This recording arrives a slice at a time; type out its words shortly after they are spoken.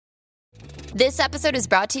This episode is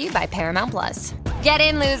brought to you by Paramount Plus. Get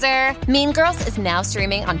in, loser! Mean Girls is now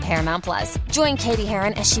streaming on Paramount Plus. Join Katie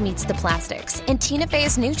Heron as she meets the plastics in Tina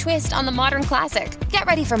Fey's new twist on the modern classic. Get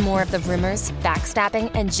ready for more of the rumors,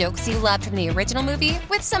 backstabbing, and jokes you loved from the original movie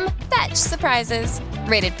with some fetch surprises.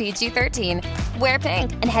 Rated PG-13. Wear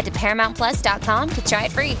pink and head to ParamountPlus.com to try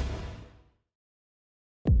it free.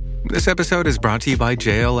 This episode is brought to you by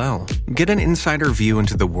JLL. Get an insider view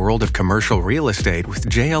into the world of commercial real estate with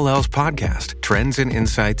JLL's podcast, Trends and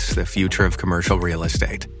Insights, the Future of Commercial Real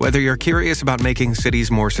Estate. Whether you're curious about making cities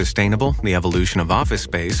more sustainable, the evolution of office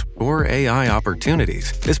space, or AI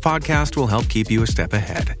opportunities, this podcast will help keep you a step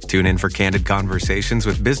ahead. Tune in for candid conversations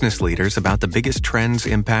with business leaders about the biggest trends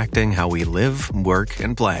impacting how we live, work,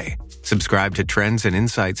 and play. Subscribe to Trends and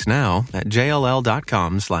Insights now at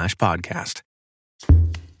jll.com/podcast.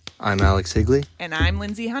 I'm Alex Higley. And I'm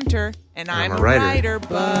Lindsay Hunter. And I'm a writer,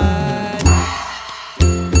 bud.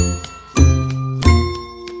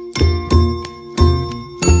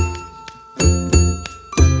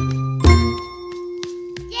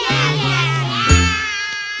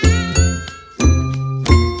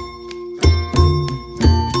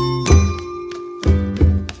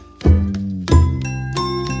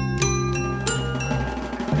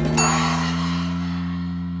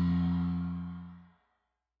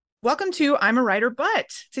 Welcome to I'm a Writer, But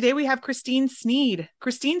today we have Christine Sneed.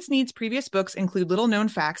 Christine Sneed's previous books include Little Known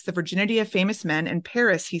Facts, The Virginity of Famous Men, and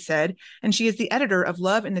Paris, He Said, and she is the editor of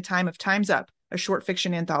Love in the Time of Time's Up, a short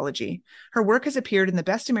fiction anthology. Her work has appeared in the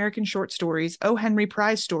Best American Short Stories, O. Henry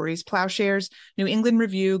Prize Stories, Plowshares, New England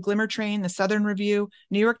Review, Glimmer Train, The Southern Review,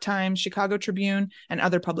 New York Times, Chicago Tribune, and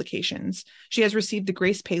other publications. She has received the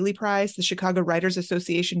Grace Paley Prize, the Chicago Writers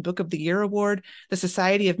Association Book of the Year Award, the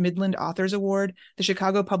Society of Midland Authors Award, the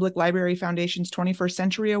Chicago Public Library Foundation's 21st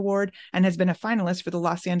Century Award, and has been a finalist for the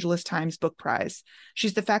Los Angeles Times Book Prize.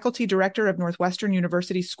 She's the faculty director of Northwestern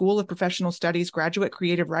University School of Professional Studies Graduate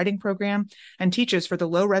Creative Writing Program and teaches for the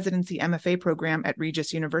low residency MFA program at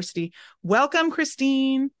Regis University. Welcome,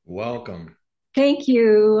 Christine. Welcome. Thank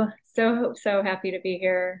you. So happy to be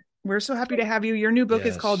here. We're so happy to have you. Your new book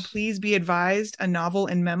is called Please Be Advised, a novel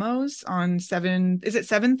in memos on 713? Is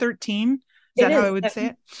that how I would say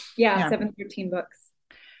it? Yeah. 713 books.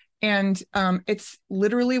 And it's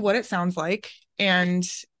literally what it sounds like. And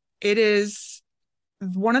it is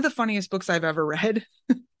one of the funniest books I've ever read.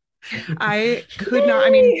 I could not,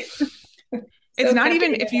 I mean, it's not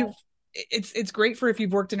even if you it's great for if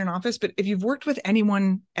you've worked in an office, but if you've worked with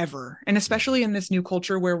anyone ever, and especially in this new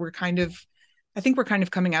culture where I think we're kind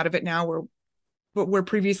of coming out of it now, where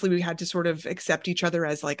previously we had to sort of accept each other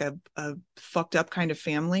as like a fucked up kind of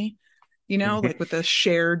family, like with a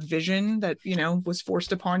shared vision that, was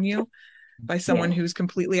forced upon you by someone who's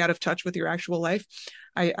completely out of touch with your actual life.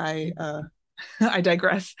 I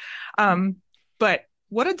digress. But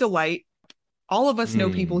what a delight. All of us know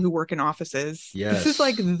people who work in offices. Yes. This is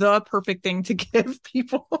like the perfect thing to give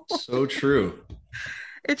people. So true.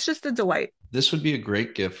 It's just a delight. This would be a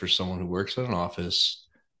great gift for someone who works in an office,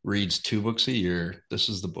 reads 2 books a year. This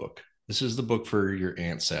is the book. This is the book for your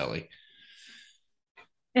Aunt Sally.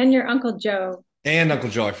 And your Uncle Joe. And Uncle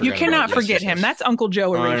Joe, I forgot. You cannot forget him. That's Uncle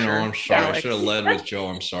Joe erasure. I know, I'm sorry. Alex. I should have led with Joe.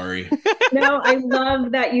 I'm sorry. No, I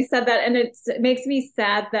love that you said that. And it makes me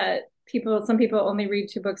sad that some people only read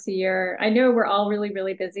 2 books a year. I know we're all really,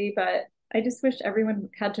 really busy, but I just wish everyone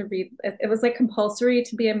had to read. It was like compulsory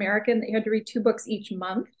to be American that you had to read 2 books each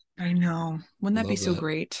month. I know. Wouldn't that be so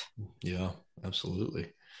great? Yeah,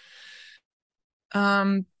 absolutely.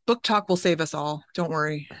 Book talk will save us all. Don't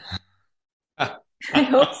worry. I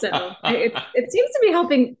hope so. It seems to be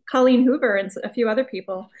helping Colleen Hoover and a few other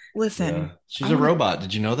people. Listen, she's a robot.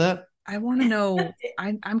 Did you know that? I want to know.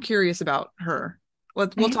 I'm curious about her.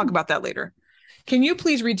 We'll talk about that later. Can you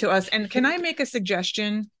please read to us? And can I make a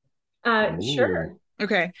suggestion? Sure.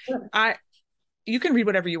 Okay. You can read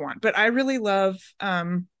whatever you want, but I really love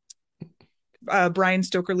Brian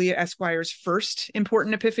Stokerley Esquire's first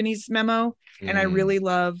important epiphanies memo. And I really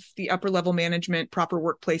love the upper level management proper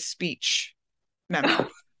workplace speech memo.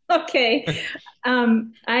 Okay.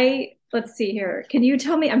 Let's see here. Can you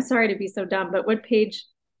tell me, I'm sorry to be so dumb, but what pages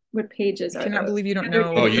are I cannot those? believe you don't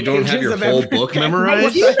know. Oh, you don't have your whole book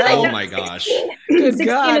memorized? Oh my gosh. 16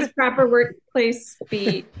 is proper workplace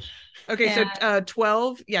speech. Okay, so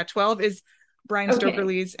 12 is Brian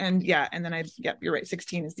Stokerley's, and then you're right,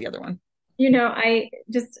 16 is the other one. I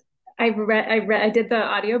did the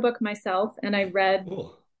audiobook myself, and I read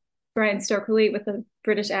Brian Stokerley with a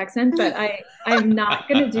British accent, but I'm not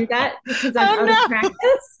going to do that because I'm out of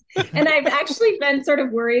practice. And I've actually been sort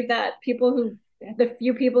of worried that people who the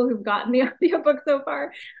few people who've gotten the audiobook so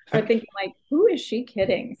far are thinking like, who is she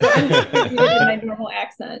kidding? So I'm just reading it in my normal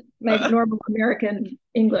accent, my normal American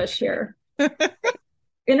English here.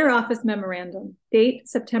 Inner Office Memorandum, date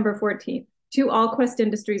September 14th, to all Quest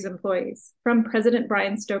Industries employees, from President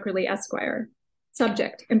Brian Stokerley, Esquire.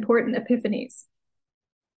 Subject, important epiphanies.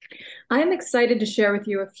 I am excited to share with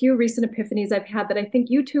you a few recent epiphanies I've had that I think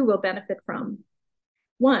you too will benefit from.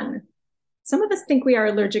 1, some of us think we are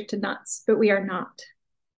allergic to nuts, but we are not.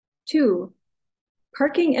 2,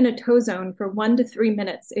 parking in a tow zone for 1 to 3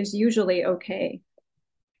 minutes is usually okay.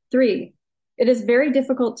 3, it is very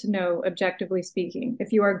difficult to know, objectively speaking,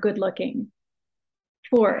 if you are good looking.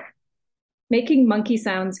 4, making monkey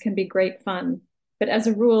sounds can be great fun, but as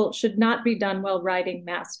a rule should not be done while riding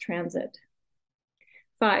mass transit.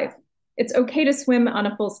 5, it's okay to swim on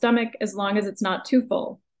a full stomach as long as it's not too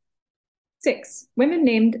full. 6, women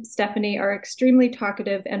named Stephanie are extremely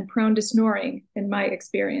talkative and prone to snoring, in my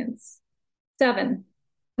experience. 7,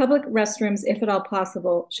 public restrooms, if at all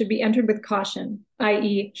possible, should be entered with caution,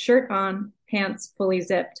 i.e. shirt on, pants fully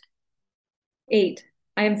zipped. 8,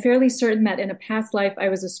 I am fairly certain that in a past life I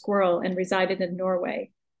was a squirrel and resided in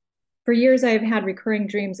Norway. For years I have had recurring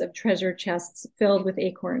dreams of treasure chests filled with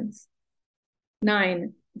acorns.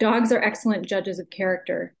 9, dogs are excellent judges of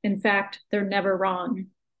character. In fact, they're never wrong.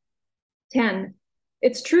 10,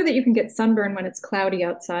 it's true that you can get sunburn when it's cloudy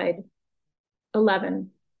outside. 11,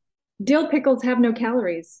 dill pickles have no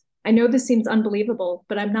calories. I know this seems unbelievable,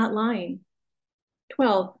 but I'm not lying.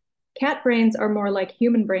 12, cat brains are more like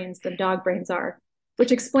human brains than dog brains are,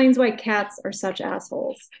 which explains why cats are such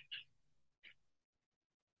assholes.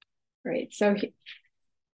 Right, so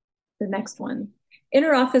the next one.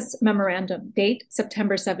 Inner Office Memorandum, date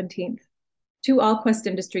September 17th. To all Quest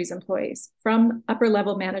Industries employees, from upper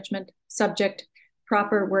level management, subject,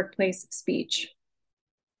 proper workplace speech.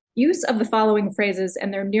 Use of the following phrases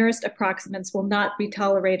and their nearest approximates will not be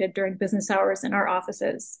tolerated during business hours in our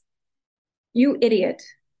offices. You idiot.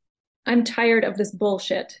 I'm tired of this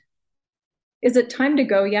bullshit. Is it time to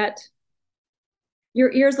go yet?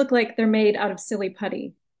 Your ears look like they're made out of silly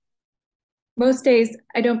putty. Most days,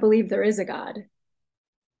 I don't believe there is a God.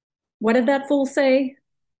 What did that fool say?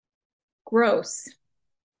 Gross.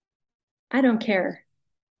 I don't care.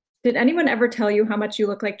 Did anyone ever tell you how much you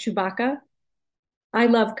look like Chewbacca? I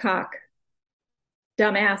love cock.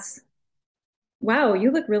 Dumbass. Wow,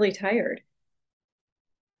 you look really tired.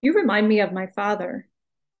 You remind me of my father.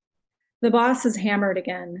 The boss is hammered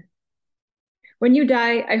again. When you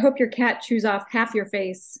die, I hope your cat chews off half your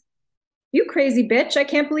face. You crazy bitch, I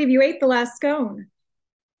can't believe you ate the last scone.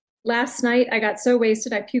 Last night, I got so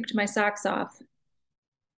wasted I puked my socks off.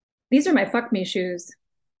 These are my fuck me shoes.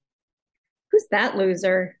 Who's that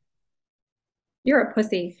loser? You're a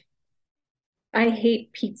pussy. I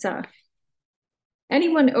hate pizza.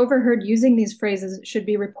 Anyone overheard using these phrases should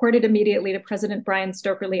be reported immediately to President Brian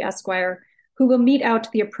Stokerley, Esquire, who will mete out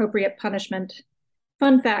the appropriate punishment.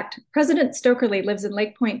 Fun fact, President Stokerley lives in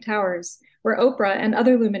Lake Point Towers, where Oprah and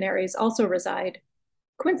other luminaries also reside.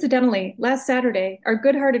 Coincidentally, last Saturday, our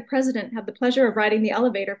good-hearted president had the pleasure of riding the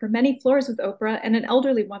elevator for many floors with Oprah and an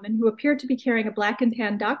elderly woman who appeared to be carrying a black and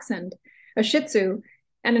tan dachshund, a Shih Tzu,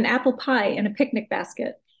 and an apple pie in a picnic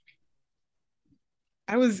basket.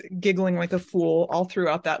 I was giggling like a fool all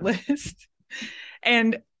throughout that list.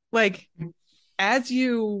 And like, as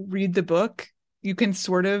you read the book, you can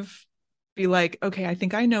sort of be like, okay, I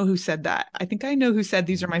think I know who said that. I think I know who said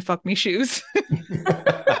these are my fuck me shoes.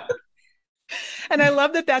 And I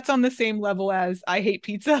love that that's on the same level as I hate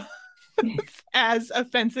pizza, as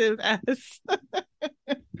offensive as...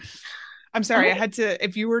 I'm sorry, I had to,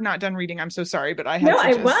 if you were not done reading, I'm so sorry, but I had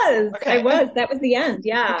to was. Okay. I was. That was the end.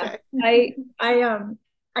 Yeah. Okay.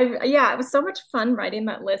 Yeah, it was so much fun writing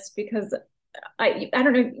that list because I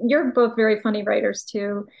don't know, you're both very funny writers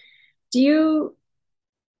too.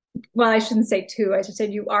 Well, I shouldn't say two. I should say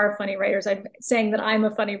you are funny writers. I'm saying that I'm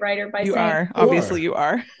a funny writer by you saying are. Obviously you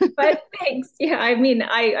are. But thanks. Yeah, I mean,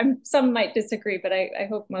 I'm some might disagree, but I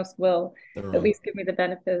hope most will at least give me the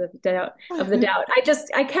benefit of the doubt.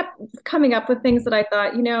 I kept coming up with things that I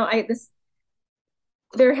thought,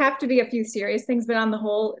 there have to be a few serious things, but on the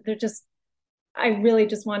whole, I really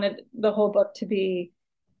just wanted the whole book to be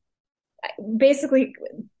basically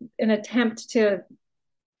an attempt to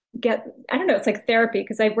get, I don't know, it's like therapy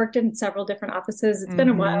because I've worked in several different offices. It's been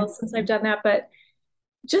a while since I've done that, but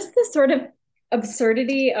just this sort of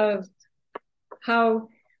absurdity of how,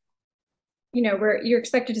 where you're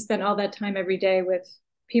expected to spend all that time every day with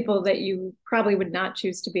people that you probably would not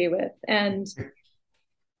choose to be with. And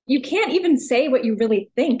you can't even say what you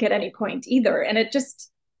really think at any point either. And it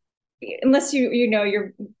just, unless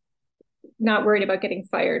you're not worried about getting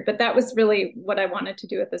fired. But that was really what I wanted to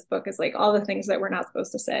do with this book, is like all the things that we're not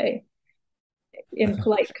supposed to say in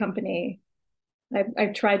polite company.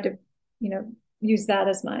 I've tried to, use that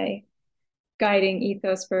as my guiding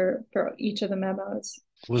ethos for each of the memos.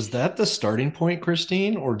 Was that the starting point,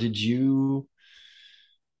 Christine, or did you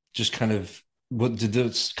just kind of, what did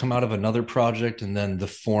this come out of another project and then the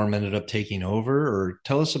form ended up taking over? Or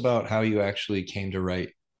tell us about how you actually came to write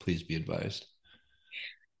Please Be Advised.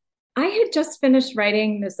 I had just finished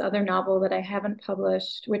writing this other novel that I haven't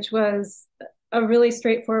published, which was a really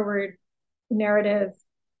straightforward narrative,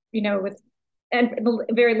 with and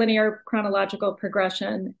very linear chronological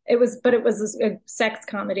progression. It was a sex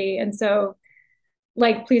comedy. And so,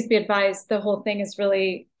 like, Please Be Advised, the whole thing is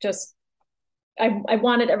really just, I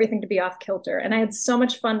wanted everything to be off kilter, and I had so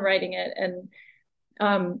much fun writing it.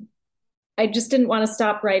 And I just didn't want to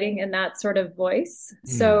stop writing in that sort of voice.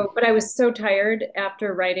 So, but I was so tired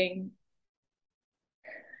after writing,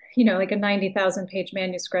 like a 90,000 page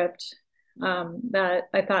manuscript, that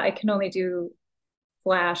I thought I can only do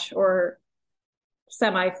flash or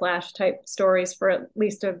semi-flash type stories for at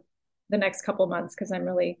least the next couple months, because I'm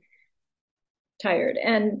really tired.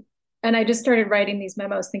 And I just started writing these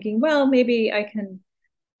memos thinking, well, maybe I can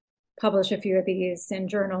publish a few of these in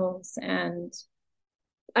journals. And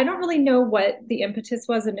I don't really know what the impetus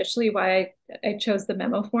was initially, why I chose the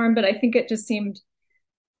memo form, but I think it just seemed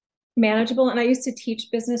manageable. And I used to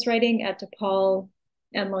teach business writing at DePaul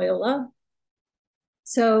and Loyola.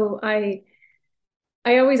 So I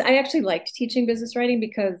actually liked teaching business writing,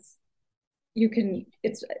 because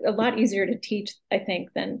it's a lot easier to teach, I think,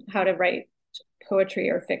 than how to write poetry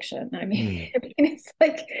or fiction. I mean, it's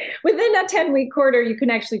like within a 10-week quarter, you can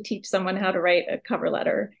actually teach someone how to write a cover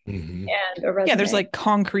letter and a resume. Yeah, there's like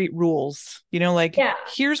concrete rules,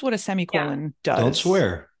 here's what a semicolon does. Don't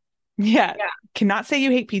swear. Yeah. Cannot say you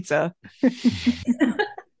hate pizza.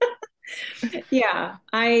 Yeah,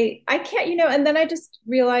 I can't, and then I just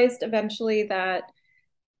realized eventually that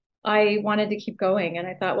I wanted to keep going. And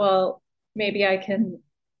I thought, well, maybe I can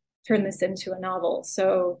turn this into a novel.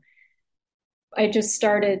 So I just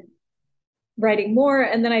started writing more.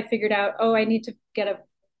 And then I figured out, I need to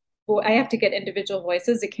I have to get individual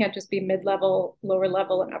voices. It can't just be mid-level, lower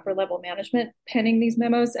level, and upper level management penning these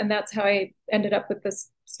memos. And that's how I ended up with this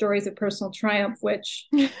Stories of Personal Triumph, which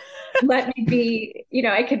let me be,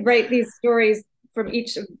 I could write these stories from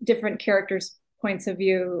each different character's points of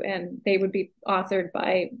view, and they would be authored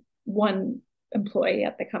by one employee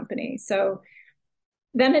at the company. So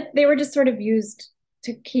then they were just sort of used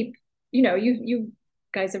to keep, you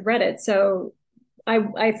guys have read it. So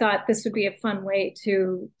I thought this would be a fun way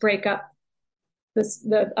to break up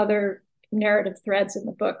the other narrative threads in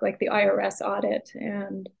the book, like the IRS audit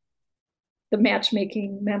and the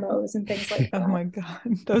matchmaking memos and things like that. Oh my God.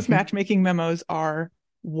 Those matchmaking memos are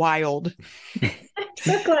wild. I'm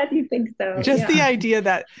so glad you think so. Just the idea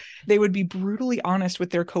that they would be brutally honest with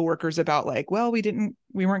their coworkers about, like, well, we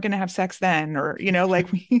weren't going to have sex then, or,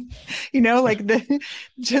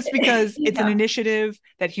 just because it's an initiative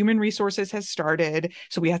that human resources has started.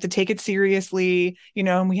 So we have to take it seriously,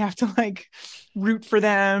 and we have to like root for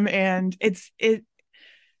them. And it's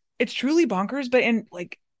truly bonkers. But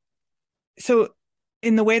so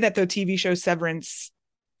in the way that the TV show Severance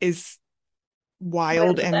is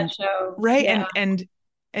wild and right. Yeah.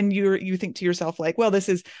 And you think to yourself, like, well, this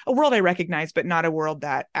is a world I recognize, but not a world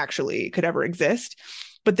that actually could ever exist.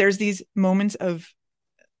 But there's these moments of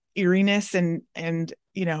eeriness and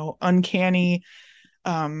uncanny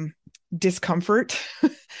discomfort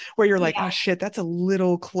where you're like, oh shit, that's a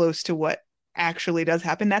little close to what actually does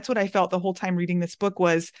happen. That's what I felt the whole time reading this book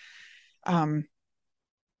was,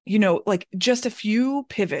 like just a few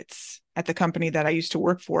pivots at the company that I used to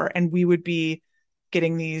work for, and we would be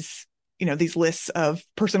getting these lists of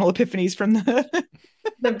personal epiphanies from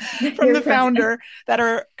the founder that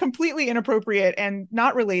are completely inappropriate and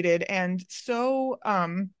not related, and so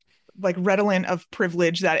like redolent of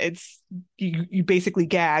privilege that it's you basically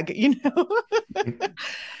gag, and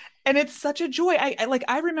it's such a joy.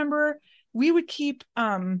 I remember we would keep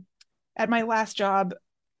at my last job,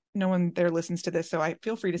 no one there listens to this, so I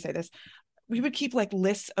feel free to say this. We would keep like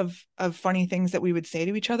lists of funny things that we would say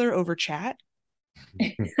to each other over chat.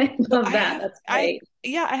 I love that. That's great.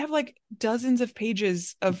 I have like dozens of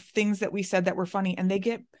pages of things that we said that were funny, and they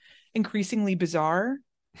get increasingly bizarre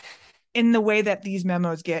in the way that these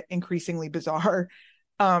memos get increasingly bizarre.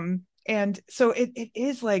 And so it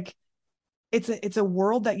is like, it's a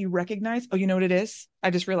world that you recognize. Oh, you know what it is? I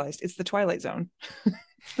just realized it's the Twilight Zone.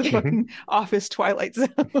 It's the fucking Office Twilight Zone.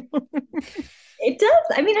 It does.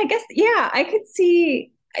 I mean, I guess, I could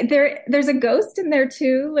see there's a ghost in there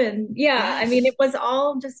too. And yeah, Yes. I mean, it was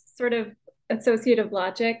all just sort of associative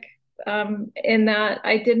logic, in that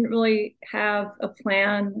I didn't really have a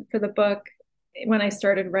plan for the book when I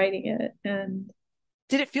started writing it. And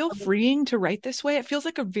Did it feel freeing to write this way? It feels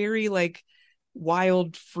like a very like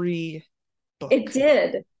wild, free book. it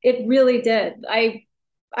did. It really did.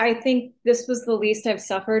 I think this was the least I've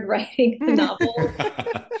suffered writing a novel.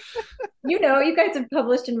 You guys have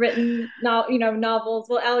published and written novels.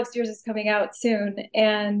 Well, Alex, yours is coming out soon,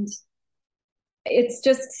 and it's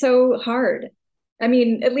just so hard. I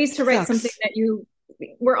mean, at least to write something that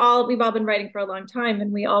we've all been writing for a long time,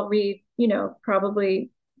 and we all read,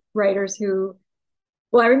 probably writers who,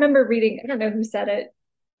 well, I remember reading, I don't know who said it.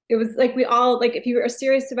 It was like we all, like, if you are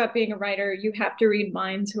serious about being a writer, you have to read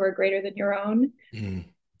minds who are greater than your own. Mm.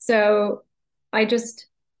 So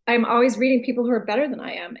I'm always reading people who are better than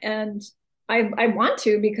I am. And I want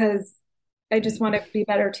to, because I just want to be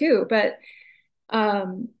better too. But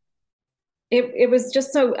it was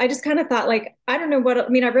just so, I just kind of thought, like, I don't know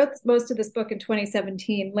I wrote most of this book in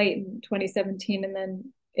 2017, late in 2017, and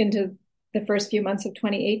then into the first few months of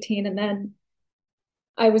 2018. And then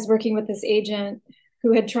I was working with this agent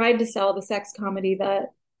who had tried to sell the sex comedy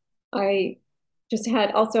that I just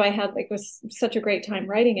had. Also, I had was such a great time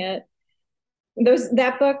writing it.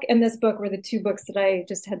 That book and this book were the two books that I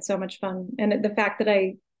just had so much fun. And the fact that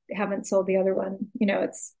I haven't sold the other one,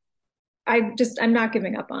 I'm not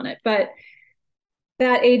giving up on it. But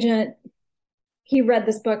that agent, he read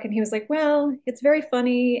this book and he was like, well, it's very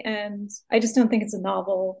funny, and I just don't think it's a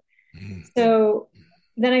novel. Mm-hmm. So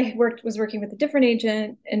then I was working with a different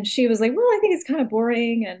agent, and she was like, well, I think it's kind of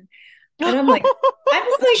boring. And I'm like,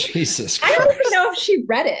 Jesus Christ. I don't even know if she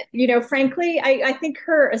read it. Frankly, I think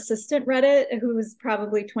her assistant read it, who was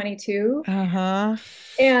probably 22. Uh-huh.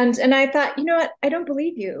 And I thought, you know what? I don't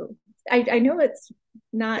believe you. I know it's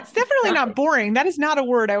not. It's definitely not boring. That is not a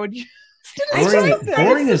word I would use.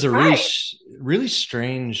 Boring is a really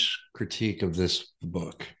strange critique of this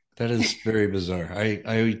book. That is very bizarre.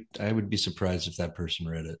 I would be surprised if that person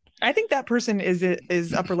read it. I think that person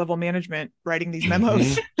is upper level management writing these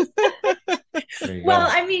memos. Well,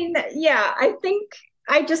 I mean, yeah,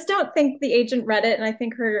 I just don't think the agent read it. And I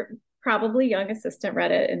think her probably young assistant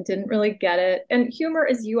read it and didn't really get it. And humor,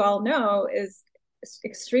 as you all know, is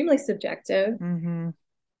extremely subjective. Mm-hmm.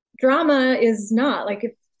 Drama is not. Like,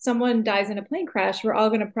 if someone dies in a plane crash, we're all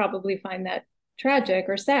going to probably find that tragic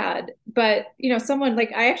or sad. But someone,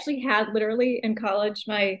 like, I actually had literally in college,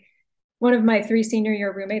 one of my 3 senior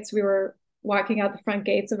year roommates, we were walking out the front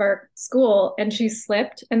gates of our school, and she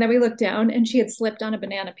slipped, and then we looked down and she had slipped on a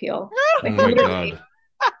banana peel. Like, oh my God.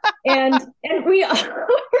 and we all were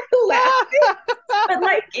laughing. But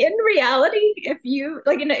like, in reality, if you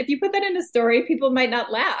put that in a story, people might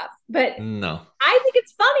not laugh. But no, I think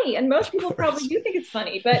it's funny, and most people probably do think it's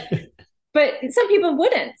funny, but some people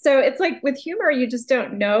wouldn't. So it's like, with humor, you just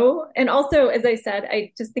don't know. And also, as I said,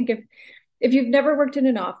 I just think if you've never worked in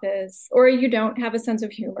an office, or you don't have a sense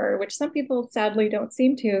of humor, which some people sadly don't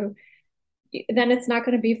seem to, then it's not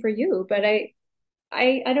going to be for you. But I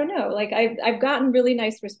don't know. Like, I've gotten really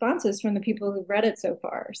nice responses from the people who've read it so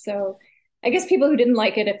far. So I guess people who didn't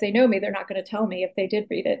like it, if they know me, they're not going to tell me if they did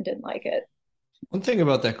read it and didn't like it. One thing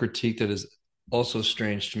about that critique that is also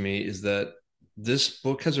strange to me is that this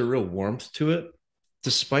book has a real warmth to it,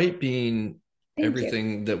 despite being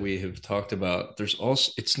everything that we have talked about.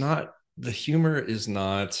 The humor is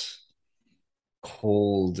not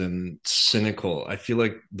cold and cynical. I feel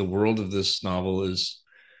like the world of this novel is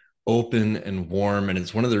open and warm, and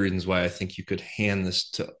it's one of the reasons why I think you could hand this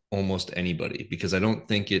to almost anybody, because I don't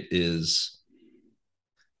think it is,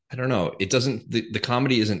 I don't know, it doesn't, the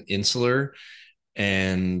comedy isn't insular,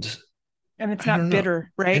 and it's not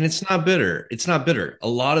bitter, right? And it's not bitter. A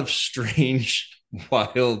lot of strange,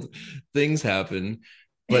 wild things happen,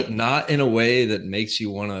 but not in a way that makes you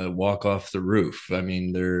want to walk off the roof. I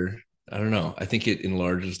mean, I don't know. I think it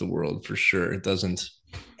enlarges the world for sure. It doesn't.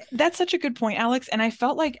 That's such a good point, Alex. And I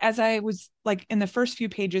felt like, as I was like in the first few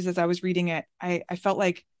pages, as I was reading it, I felt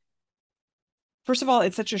like, first of all,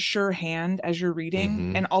 it's such a sure hand as you're reading,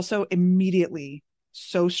 mm-hmm. and also immediately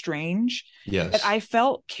so strange. Yes. That I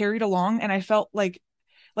felt carried along, and I felt like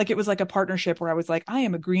it was like a partnership where I was like, I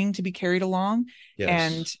am agreeing to be carried along. Yes.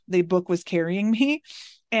 And the book was carrying me.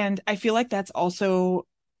 And I feel like that's also,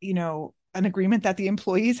 an agreement that the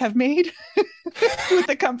employees have made with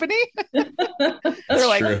the company. They're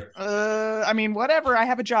like, I mean, whatever, I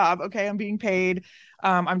have a job. Okay. I'm being paid.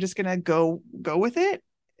 I'm just going to go with it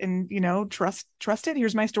and, trust it.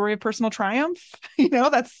 Here's my story of personal triumph.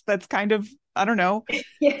 That's kind of, I don't know,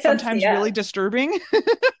 sometimes really disturbing,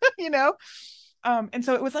 And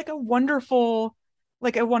so it was like a wonderful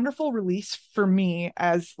release for me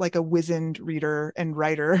as like a wizened reader and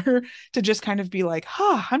writer to just kind of be like,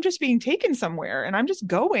 I'm just being taken somewhere and I'm just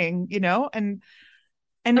going, and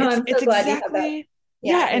Oh, it's I'm it's so glad you had that. exactly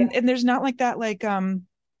Yeah, and there's not like that like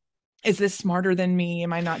is this smarter than me?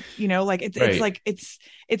 Am I not, like it's Right. like it's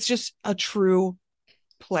just a true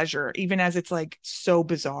pleasure, even as it's like so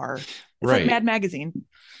bizarre. It's like Right. Mad Magazine.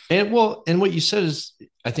 And what you said is,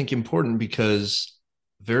 I think, important because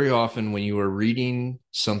very often when you are reading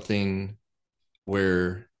something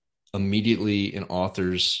where immediately an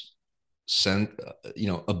author's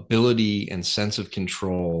ability and sense of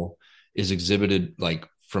control is exhibited like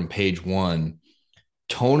from page one,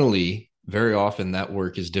 tonally, very often that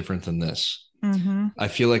work is different than this. Mm-hmm. I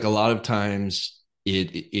feel like a lot of times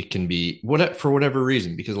it can be for whatever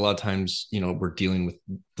reason, because a lot of times we're dealing with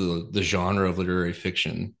the genre of literary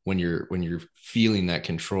fiction when you're feeling that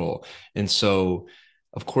control. And so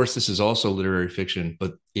of course this is also literary fiction,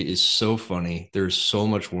 but it is so funny, there's so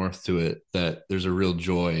much warmth to it that there's a real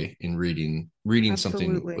joy in reading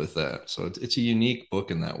something Absolutely. with that. So it's a unique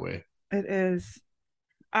book in that way. It is.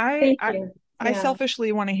 I thank I you. I Yeah.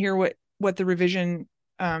 selfishly want to hear what the revision,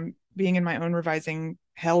 being in my own revising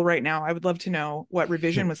hell right now, I would love to know what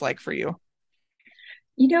revision was like for you.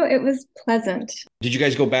 It was pleasant. Did you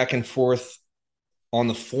guys go back and forth on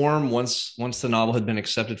the form once the novel had been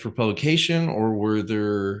accepted for publication, or were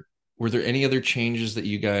there any other changes that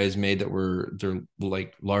you guys made that were they're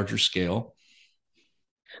like larger scale?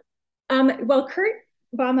 Well, Kurt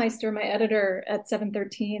Baumeister, my editor at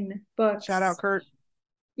 713 Shout out Books, Kurt.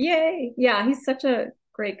 yay. Yeah, he's such a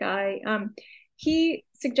great guy. He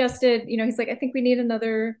suggested, he's like, I think we need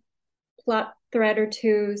another plot thread or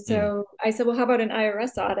two. Mm. So I said, well, how about an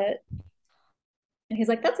IRS audit? And he's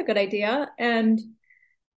like, that's a good idea. And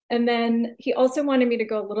then he also wanted me to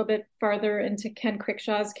go a little bit farther into Ken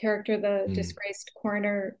Crickshaw's character, the Mm. disgraced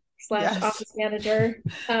coroner slash Yes. office manager,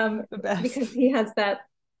 The best. because he has that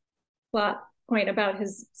plot point about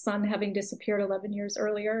his son having disappeared 11 years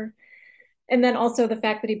earlier. And then also the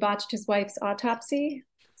fact that he botched his wife's autopsy.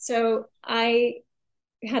 So I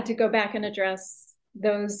had to go back and address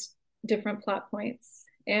those different plot points.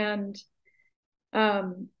 And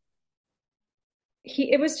um,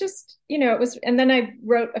 it was just, it was, and then I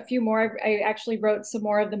wrote a few more. I actually wrote some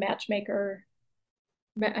more of the matchmaker.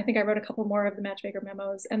 I think I wrote a couple more of the matchmaker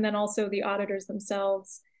memos, and then also the auditors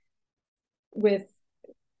themselves with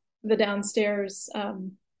the downstairs. I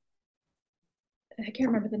can't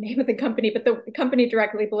remember the name of the company, but the company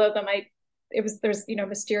directly below them, there's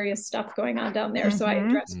mysterious stuff going on down there. So I Mm-hmm.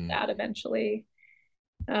 addressed that eventually.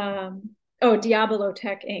 Diablo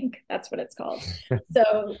Tech Inc. That's what it's called.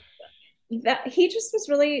 So that he just was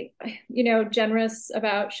really, generous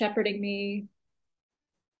about shepherding me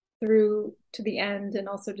through to the end, and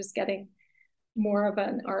also just getting more of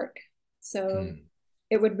an arc. So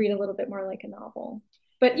it would read a little bit more like a novel.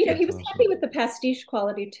 But he That's was awesome. happy with the pastiche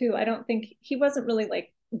quality too. I don't think he wasn't really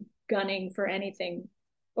like gunning for anything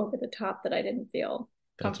over the top that I didn't feel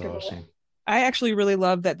That's comfortable with. awesome. I actually really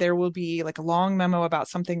love that there will be like a long memo about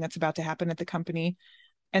something that's about to happen at the company.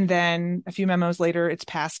 And then a few memos later, it's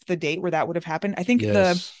past the date where that would have happened. I think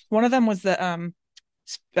Yes. one of them was the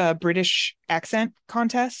British accent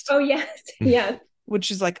contest, Oh yes, yes.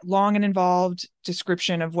 which is like long and involved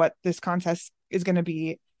description of what this contest is going to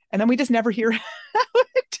be. And then we just never hear how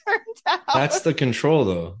it turns out. That's the control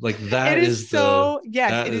though. Like It is so,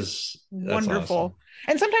 yes, that it is that's wonderful. awesome.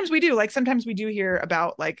 And sometimes we do hear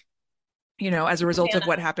about like, as a result of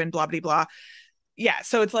what happened, blah, blah, blah. Yeah.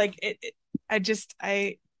 So it's like, it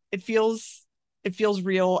feels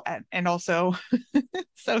real and also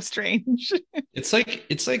so strange. It's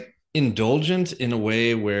like indulgent in a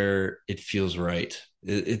way where it feels right.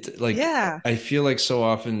 It like Yeah. I feel like so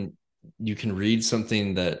often you can read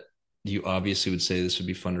something that you obviously would say this would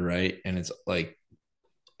be fun to write, and it's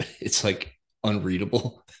like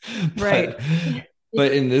unreadable. Right.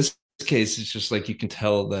 But in this case, it's just like you can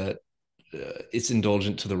tell that it's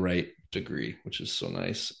indulgent to the right degree, which is so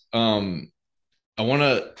nice. I want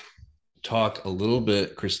to talk a little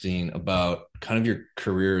bit, Christine, about kind of your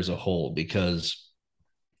career as a whole, because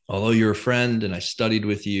although you're a friend and I studied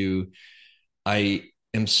with you, I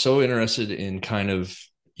am so interested in kind of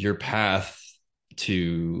your path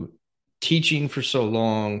to teaching for so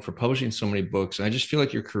long, for publishing so many books. And I just feel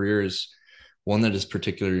like your career is one that is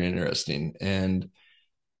particularly interesting. And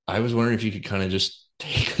I was wondering if you could kind of just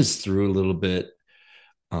take us through a little bit.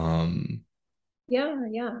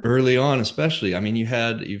 Yeah. Early on, especially. I mean, you've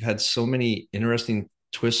had so many interesting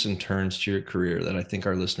twists and turns to your career that I think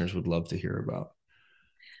our listeners would love to hear about.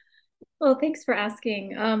 Well, thanks for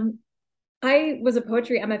asking. I was a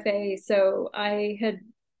poetry MFA, so I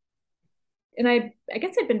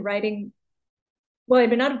guess I'd been writing. Well, I'd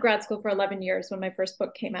been out of grad school for 11 years when my first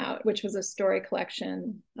book came out, which was a story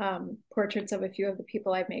collection, portraits of a few of the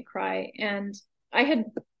people I've made cry. And I had,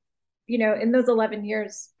 in those 11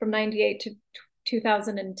 years from 98 to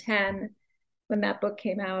 2010, when that book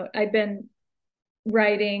came out, I'd been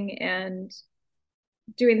writing and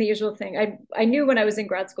doing the usual thing. I knew when I was in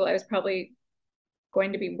grad school, I was probably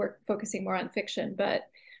going to be focusing more on fiction, but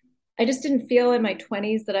I just didn't feel in my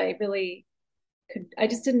 20s that I really I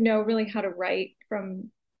just didn't know really how to write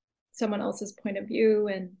from someone else's point of view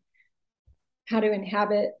and how to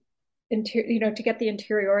inhabit, to get the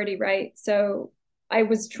interiority right. So I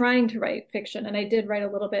was trying to write fiction, and I did write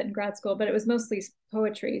a little bit in grad school, but it was mostly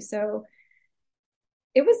poetry. So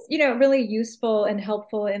it was, really useful and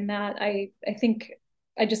helpful in that I think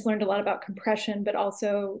I just learned a lot about compression, but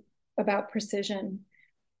also about precision.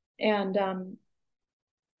 And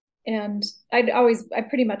I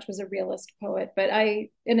pretty much was a realist poet, but and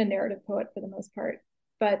a narrative poet for the most part.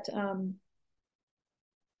 But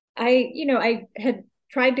I had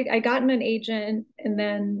I gotten an agent, and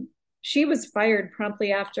then she was fired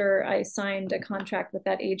promptly after I signed a contract with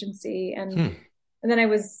that agency. And then I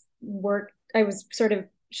was sort of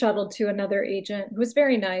shuttled to another agent who was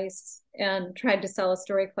very nice and tried to sell a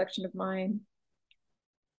story collection of mine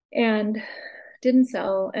and didn't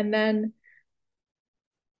sell. And then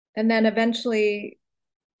eventually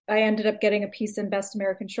I ended up getting a piece in Best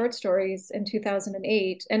American Short Stories in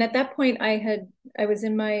 2008. And at that point I was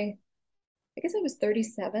in I guess I was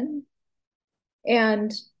 37.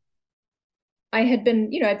 And I'd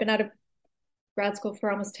been out of grad school for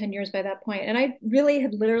almost 10 years by that point. And I really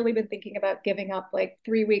had literally been thinking about giving up like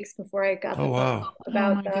 3 weeks before I got the book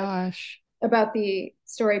about the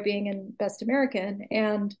story being in Best American.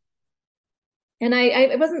 And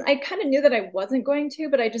I kind of knew that I wasn't going to,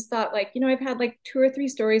 but I just thought I've had like 2 or 3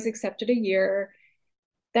 stories accepted a year.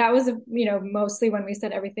 That was, mostly when we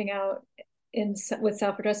sent everything out with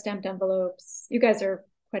self-addressed stamped envelopes. You guys are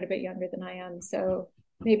quite a bit younger than I am, so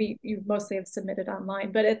maybe you mostly have submitted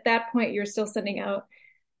online, but at that point you're still sending out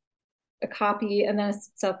a copy and then a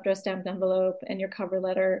self-addressed stamped envelope and your cover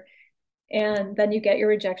letter. And then you get your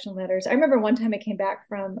rejection letters. I remember one time I came back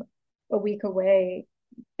from a week away,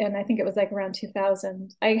 and I think it was like around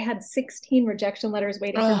 2000. I had 16 rejection letters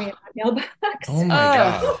waiting for me in my mailbox. Oh my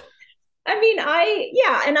God. I mean,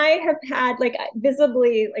 and I have had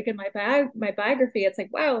visibly in my biography, it's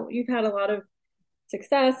like, wow, you've had a lot of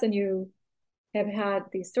success and you have had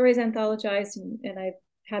these stories anthologized, and I've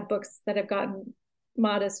had books that have gotten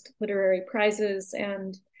modest literary prizes.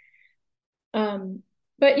 And,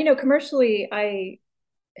 but, commercially, I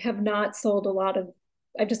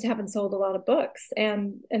just haven't sold a lot of books.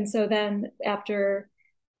 And so then after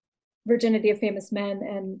Virginity of Famous Men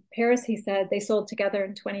and Paris, He Said, they sold together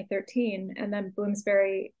in 2013. And then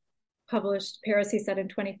Bloomsbury published Paris, He Said in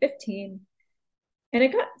 2015. And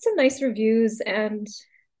it got some nice reviews. And,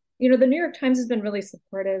 the New York Times has been really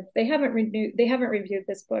supportive. They haven't reviewed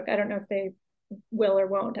this book. I don't know if they will or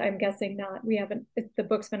won't. I'm guessing not. The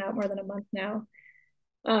book's been out more than a month now.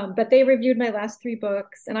 But they reviewed my last 3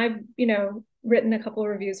 books, and I've, written a couple of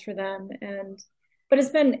reviews for them. But it's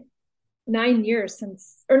been 6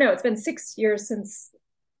 years since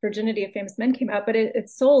Virginity of Famous Men came out, but it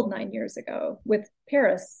sold 9 years ago with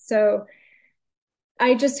Paris. So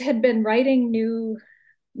I just had been writing new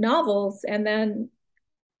novels, and then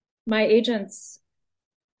my agents,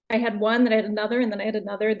 I had one, then I had another, and then I had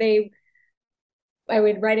another. I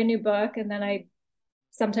would write a new book, and then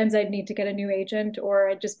sometimes I'd need to get a new agent, or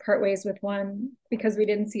I'd just part ways with one because we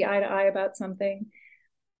didn't see eye to eye about something.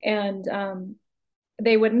 And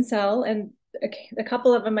they wouldn't sell. And a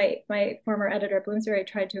couple of them, my former editor at Bloomsbury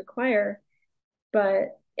tried to acquire,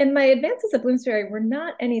 and my advances at Bloomsbury were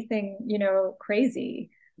not anything,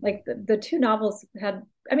 crazy. Like the 2 novels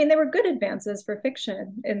they were good advances for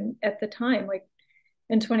fiction at the time, like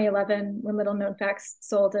in 2011 when Little Known Facts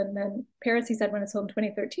sold, and then Paris, He Said, when it sold in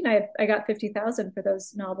 2013, I got 50,000 for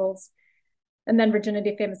those novels, and then Virginity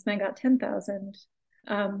of Famous Men got 10,000.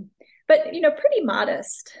 But pretty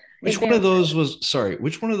modest. Which one of those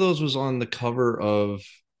was on the cover of?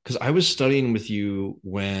 Because I was studying with you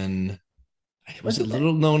when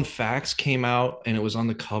Little Known Facts came out, and it was on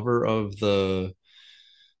the cover of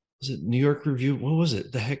was it New York Review? What was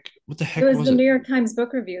it? What the heck was it? It was the New York Times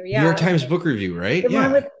Book Review. Yeah. New York Times Book Review, right?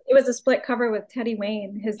 Yeah. It was a split cover with Teddy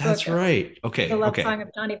Wayne, his book. That's right. Okay. The Love Song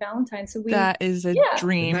of Johnny Valentine. So that is a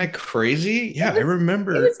dream. Isn't that crazy? Yeah, I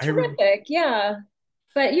remember. It was terrific. Yeah.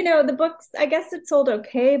 But, the books, I guess it sold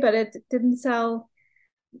okay, but it didn't sell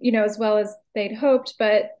as well as they'd hoped.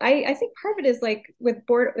 But I think part of it is like with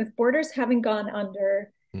Borders having gone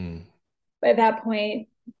under by that point,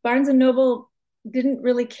 Barnes and Noble didn't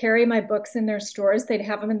really carry my books in their stores. They'd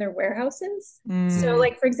have them in their warehouses. So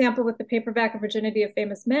like, for example, with the paperback of Virginity of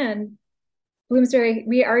Famous Men, Bloomsbury,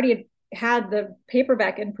 we already had the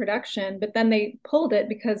paperback in production, but then they pulled it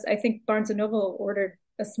because I think Barnes and Noble ordered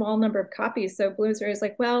a small number of copies. So Bloomsbury is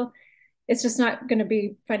like, well, it's just not going to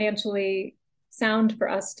be financially sound for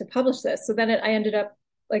us to publish this. So then I ended up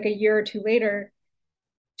like a year or two later,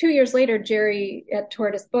 2 years later, Jerry at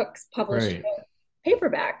Tortoise Books published a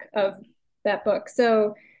paperback of that book.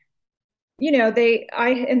 So,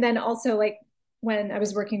 and then also like when I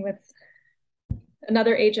was working with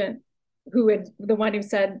another agent the one who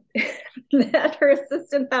said that her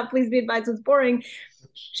assistant thought Please Be Advised was boring.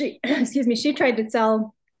 She tried to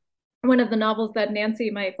sell one of the novels that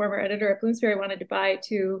Nancy, my former editor at Bloomsbury, wanted to buy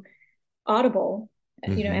to Audible,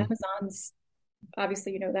 Amazon's,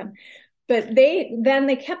 obviously, them. But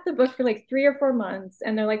they kept the book for like 3 or 4 months.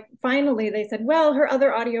 And they're like, finally, they said, well, her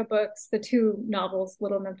other audiobooks, the 2 novels,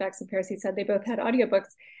 Little Known Facts and Paris, he said they both had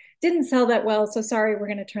audiobooks, didn't sell that well. So sorry, we're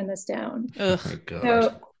going to turn this down. Oh my gosh.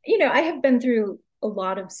 So, I have been through a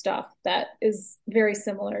lot of stuff that is very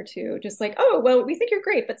similar to just like, oh, well, we think you're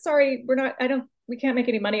great, but sorry, we can't make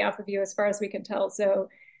any money off of you as far as we can tell. So,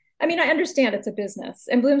 I mean, I understand it's a business.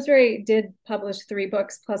 And Bloomsbury did publish 3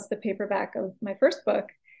 books plus the paperback of my first book.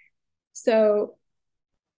 So,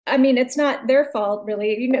 I mean, it's not their fault,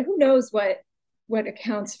 really. Who knows what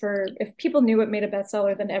accounts for, if people knew what made a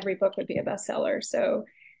bestseller, then every book would be a bestseller. So,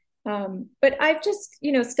 but I've just,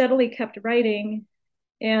 steadily kept writing.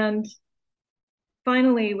 And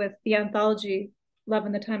finally, with the anthology, Love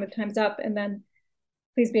in the Time of Time's Up, and then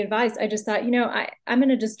Please Be Advised, I just thought, I'm going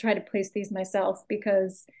to just try to place these myself,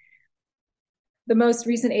 because the most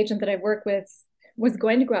recent agent that I work with was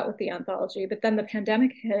going to go out with the anthology, but then the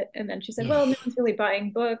pandemic hit, and then she said, well, no one's really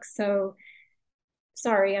buying books, so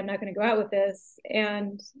sorry, I'm not going to go out with this.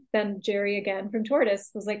 And then Jerry again from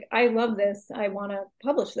Tortoise was like, I love this, I want to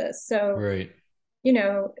publish this. So right.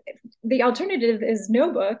 The alternative is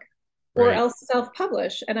no book, or else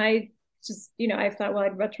self-publish. And I just, I thought, well,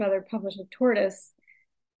 I'd much rather publish with Tortoise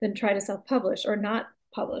than try to self-publish or not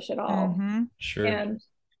publish at all. Mm-hmm. Sure. And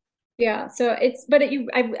yeah, so I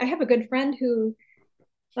have a good friend who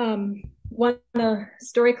won a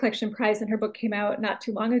story collection prize, and her book came out not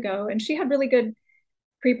too long ago, and she had really good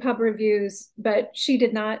pre-pub reviews, but she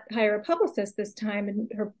did not hire a publicist this time.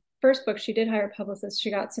 And her first book, she did hire a publicist.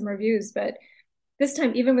 She got some reviews, but this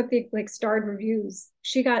time, even with the like starred reviews,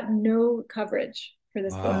 she got no coverage for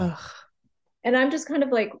this book. And I'm just kind of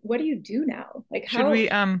like, what do you do now? Like, should we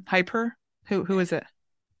hype her? Who is it?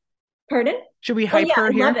 Pardon? Should we hype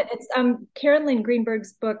her here? I love it. It's Karen Lynn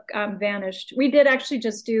Greenberg's book, Vanished. We did actually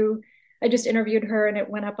I just interviewed her, and it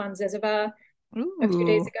went up on Ziziva a few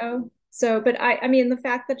days ago. So, but I mean, the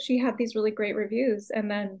fact that she had these really great reviews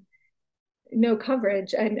and then no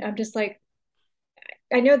coverage, I'm just like,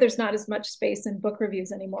 I know there's not as much space in book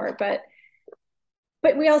reviews anymore, but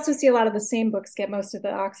we also see a lot of the same books get most of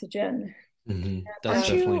the oxygen. Mm-hmm. That's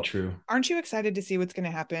definitely true. Aren't you excited to see what's going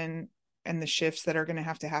to happen and the shifts that are going to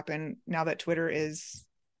happen now that Twitter is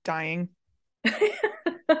dying?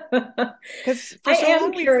 Because for so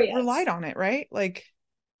long we relied on it, right? Like,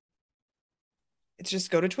 it's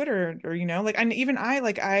just go to Twitter, or like, and even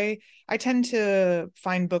I tend to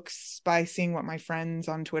find books by seeing what my friends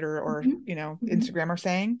on Twitter or Instagram are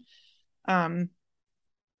saying, and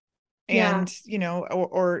it's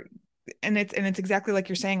exactly like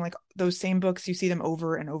you're saying, like those same books, you see them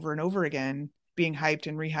over and over and over again being hyped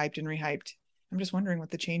and rehyped and rehyped. I'm just wondering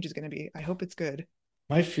what the change is going to be. I hope it's good.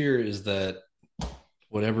 My fear is that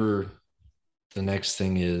whatever the next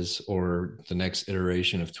thing is, or the next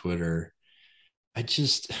iteration of Twitter, I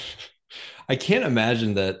can't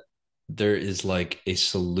imagine that there is like a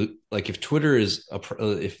salute. Like if Twitter is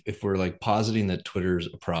if we're like positing that Twitter is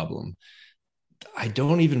a problem, I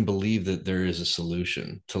don't even believe that there is a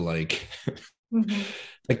solution to like,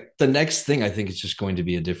 like the next thing. I think it's just going to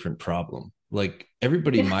be a different problem. Like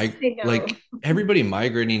everybody migrating to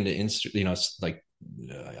like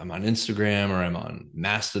I'm on Instagram or I'm on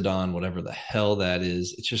Mastodon, whatever the hell that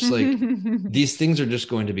is. It's just like these things are just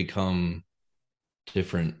going to become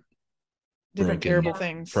different terrible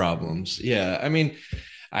things, problems. Yeah, I mean,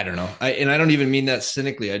 I don't know. I don't even mean that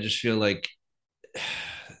cynically. I just feel like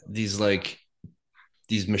these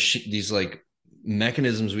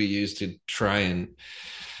mechanisms we use to try and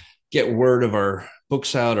get word of our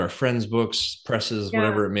books out, our friends' books, presses,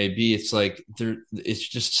 whatever it may be. It's like it's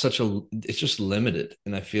just limited.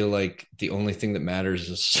 And I feel like the only thing that matters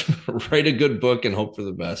is write a good book and hope for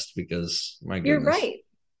the best, because my goodness. You're right.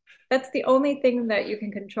 That's the only thing that you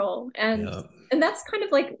can control. And that's kind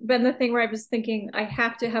of like been the thing where I was thinking, I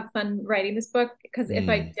have to have fun writing this book, because if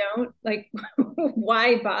I don't, like,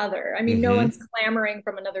 why bother? I mean, no one's clamoring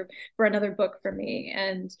for another book for me.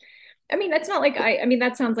 And I mean, that's not like I mean,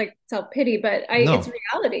 that sounds like self-pity, but it's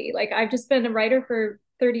reality. Like, I've just been a writer for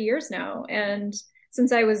 30 years now. And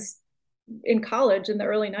since I was in college in the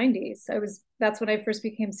early 90s, that's when I first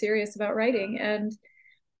became serious about writing. And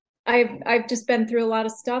I've just been through a lot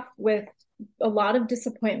of stuff with a lot of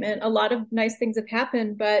disappointment. A lot of nice things have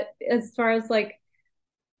happened, but as far as like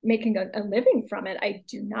making a living from it, I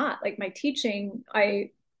do not. Like, my teaching,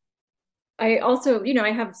 I also,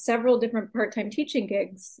 I have several different part-time teaching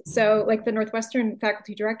gigs. So like the Northwestern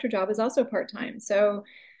faculty director job is also part-time. So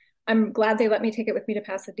I'm glad they let me take it with me to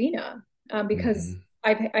Pasadena, because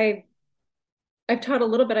I've taught a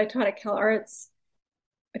little bit. I taught at Cal Arts.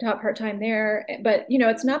 I taught part-time there, but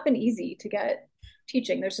it's not been easy to get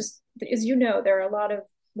teaching. There's just, as there are a lot of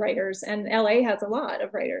writers, and LA has a lot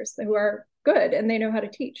of writers who are good and they know how to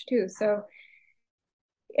teach too. So,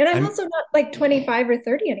 and I'm also not like 25 or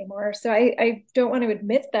 30 anymore. So I don't want to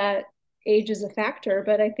admit that age is a factor,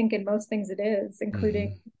 but I think in most things it is,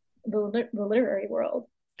 including the literary world.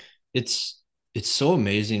 It's so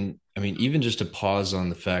amazing. I mean, even just to pause on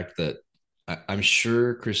the fact that I'm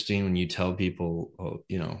sure, Christine, when you tell people,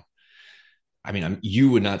 I mean,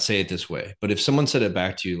 you would not say it this way, but if someone said it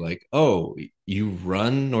back to you, like, oh, you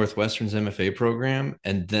run Northwestern's MFA program,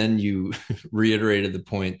 and then you reiterated the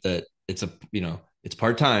point that it's it's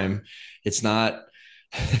part-time. It's not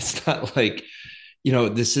like,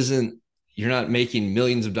 this isn't, you're not making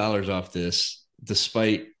millions of dollars off this,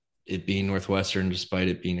 despite it being Northwestern, despite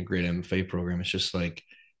it being a great MFA program. It's just like,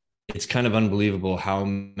 it's kind of unbelievable how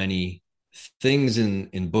many things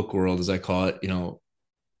in book world, as I call it,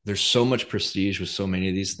 there's so much prestige with so many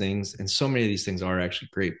of these things, and so many of these things are actually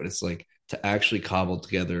great, but it's like, to actually cobble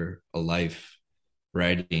together a life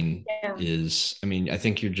writing is, I mean, I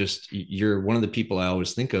think you're one of the people I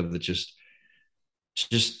always think of that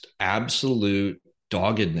just absolute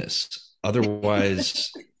doggedness. Otherwise,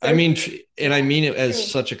 I mean, and I mean it as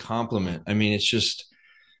such a compliment. I mean, it's just,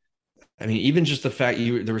 I mean, even just the fact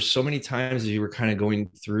there were so many times that you were kind of going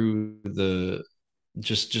through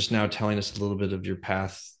just now telling us a little bit of your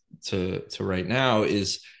path to right now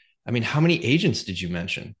is, I mean, how many agents did you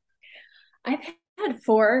mention? I've had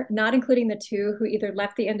 4, not including the 2 who either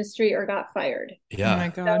left the industry or got fired. Yeah. Oh my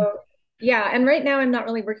God. So, yeah. And right now I'm not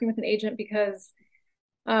really working with an agent because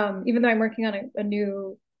even though I'm working on a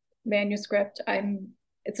new manuscript,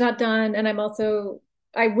 it's not done. And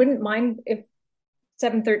I wouldn't mind if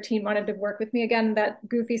 713 wanted to work with me again, that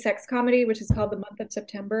goofy sex comedy, which is called The Month of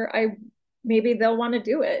September. Maybe they'll want to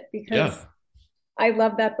do it, because I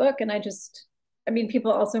love that book. And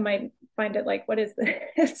people also might find it like, what is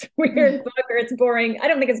this weird book, or it's boring. I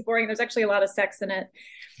don't think it's boring. There's actually a lot of sex in it.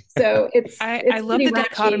 So I love the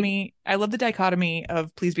dichotomy. I love the dichotomy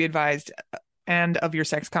of Please Be Advised and of your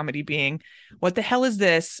sex comedy being, what the hell is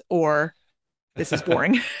this? Or this is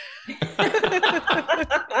boring.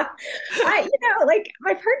 Like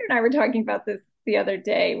my partner and I were talking about this the other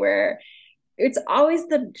day, where it's always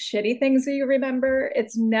the shitty things that you remember.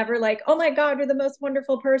 It's never like, oh my God, you're the most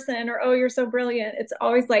wonderful person, or, oh, you're so brilliant. It's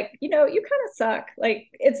always like, you kind of suck. Like,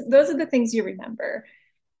 those are the things you remember.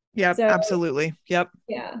 Yep, so, absolutely. Yep.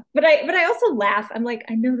 Yeah. But I also laugh. I'm like,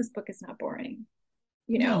 I know this book is not boring.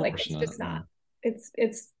 No, like, it's just not. It's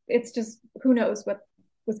just, who knows what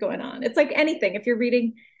was going on. It's like anything. If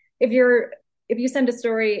you send a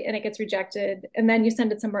story and it gets rejected, and then you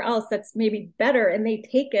send it somewhere else that's maybe better and they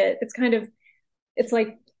take it, it's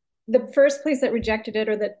like the first place that rejected it,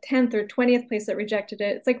 or the 10th or 20th place that rejected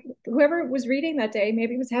it. It's like, whoever was reading that day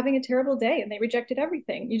maybe was having a terrible day and they rejected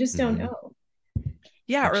everything. You just don't know.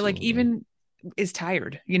 Yeah. Absolutely. Or like even is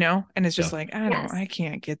tired, and it's just like, I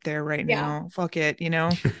can't get there right now. Fuck it, And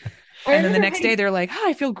then the next day they're like,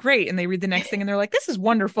 I feel great. And they read the next thing and they're like, this is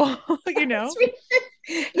wonderful,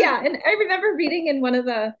 Yeah. And I remember reading in one of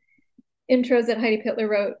the intros that Heidi Pittler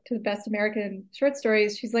wrote to the Best American Short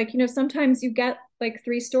Stories, she's like, sometimes you get like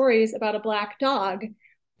 3 stories about a black dog,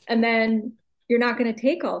 and then you're not going to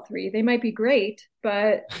take all 3. They might be great,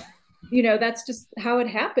 but that's just how it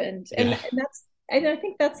happened. And I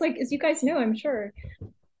think that's like, as you guys know, I'm sure,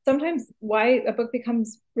 sometimes why a book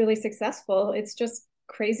becomes really successful, it's just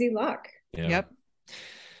crazy luck. Yeah. Yep.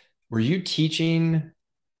 Were you teaching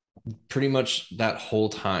pretty much that whole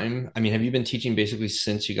time? I mean, have you been teaching basically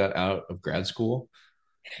since you got out of grad school?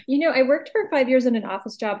 I worked for 5 years in an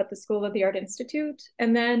office job at the School of the Art Institute.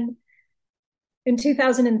 And then in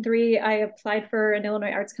 2003, I applied for an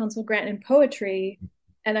Illinois Arts Council grant in poetry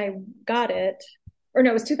and I got it. Or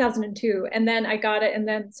no, it was 2002. And then I got it. And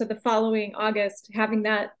then, so the following August, having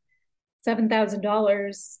that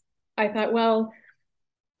 $7,000, I thought, well,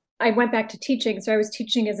 I went back to teaching. So I was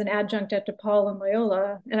teaching as an adjunct at DePaul and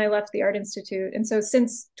Loyola, and I left the Art Institute. And so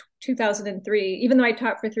since 2003, even though I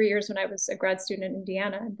taught for 3 years when I was a grad student in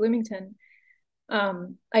Indiana in Bloomington,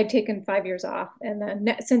 I'd taken 5 years off. And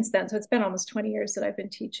then since then, so it's been almost 20 years that I've been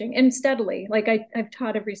teaching and steadily, like I've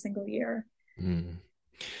taught every single year,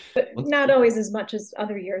 but not always as much as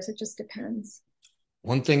other years. It just depends.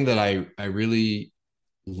 One thing that I really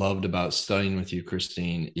loved about studying with you,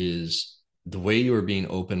 Christine, is the way you are being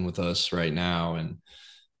open with us right now and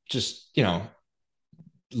just,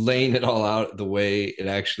 laying it all out the way it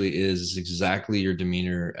actually is exactly your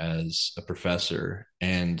demeanor as a professor.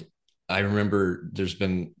 And I remember there's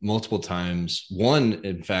been multiple times, one,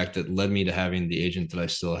 in fact, that led me to having the agent that I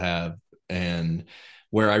still have, and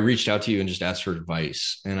where I reached out to you and just asked for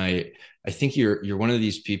advice. And I think you're one of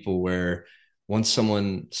these people where once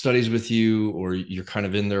someone studies with you or you're kind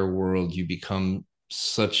of in their world, you become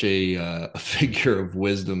such a figure of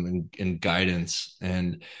wisdom and guidance.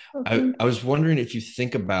 And I was wondering if you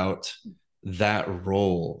think about that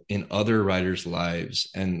role in other writers' lives,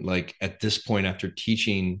 and like at this point, after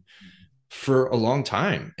teaching for a long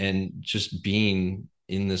time and just being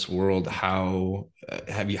in this world, how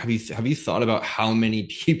have you thought about how many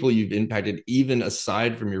people you've impacted, even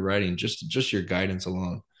aside from your writing, just your guidance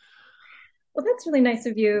alone? Well, that's really nice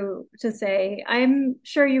of you to say. I'm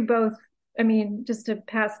sure you both, I mean, just to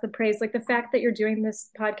pass the praise, like the fact that you're doing this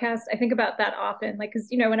podcast, I think about that often. Like, because,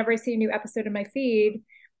 whenever I see a new episode in my feed,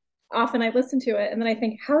 often I listen to it and then I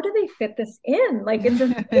think, how do they fit this in? Like, it's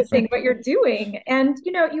amazing what you're doing. And,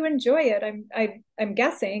 you enjoy it. I'm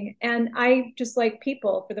guessing. And I just like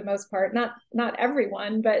people for the most part, not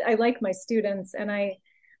everyone, but I like my students. And I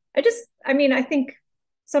think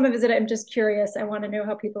some of it is that I'm just curious. I want to know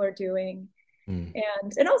how people are doing.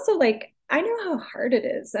 And also, like, I know how hard it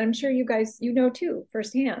is. I'm sure you guys, too,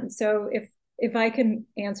 firsthand. So if I can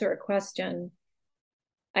answer a question,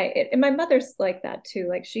 and my mother's like that too.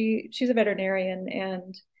 Like she's a veterinarian,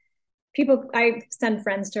 and I send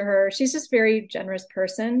friends to her. She's just a very generous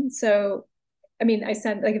person. So, I mean, I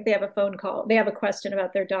send, like, if they have a phone call, they have a question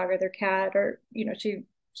about their dog or their cat, or,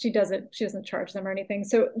 she doesn't charge them or anything.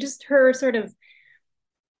 So just her sort of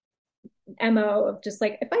MO of just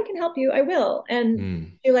like, if I can help you, I will.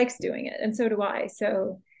 And she likes doing it. And so do I.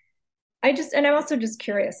 So and I'm also just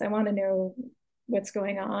curious. I want to know what's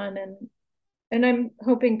going on. And I'm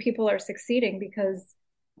hoping people are succeeding because,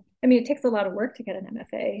 I mean, it takes a lot of work to get an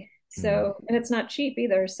MFA. So, and it's not cheap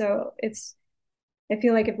either. So I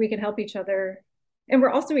feel like if we can help each other, and we're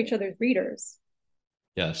also each other's readers.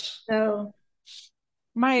 Yes. So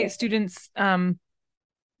my students,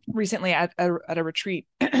 recently at a retreat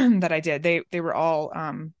that I did, they were all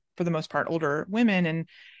for the most part older women,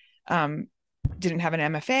 and didn't have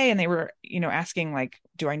an MFA, and they were asking, like,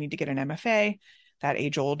 do I need to get an MFA, that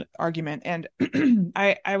age old argument. And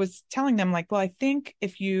I was telling them, like, well, I think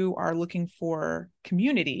if you are looking for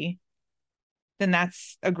community, then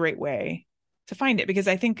that's a great way to find it, because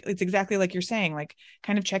I think it's exactly like you're saying, like,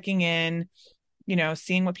 kind of checking in,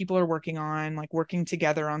 seeing what people are working on, like working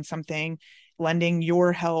together on something, lending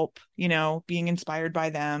your help, being inspired by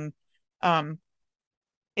them.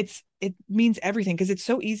 It means everything, because it's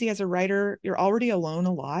so easy as a writer. You're already alone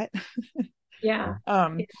a lot. Yeah.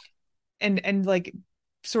 And like,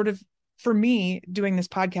 sort of, for me, doing this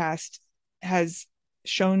podcast has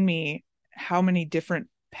shown me how many different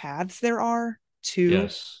paths there are to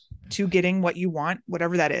getting what you want,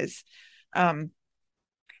 whatever that is.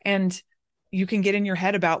 And you can get in your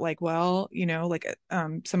head about, like, well,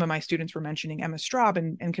 some of my students were mentioning Emma Straub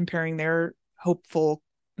and comparing their hope,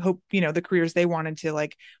 the careers they wanted to,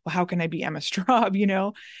 like, well, how can I be Emma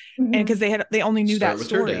Straub, and because they only knew that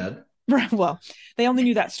story. Well, they only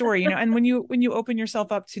knew that story, and when you open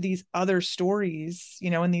yourself up to these other stories,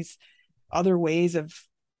 and these other ways of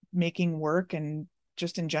making work, and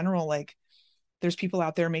just in general, like, there's people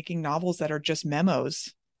out there making novels that are just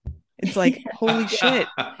memos. It's like, holy shit,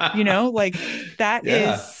 like, that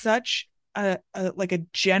is such a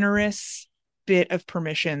generous bit of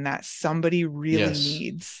permission that somebody really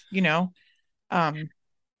needs,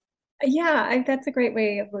 that's a great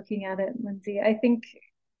way of looking at it, Lindsay. I think,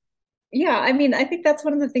 I mean, I think that's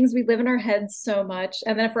one of the things, we live in our heads so much.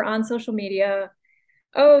 And then if we're on social media,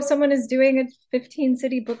 oh, someone is doing a 15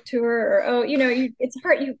 city book tour, or oh, it's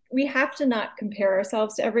hard. We have to not compare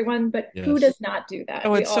ourselves to everyone, but who Yes. does not do that?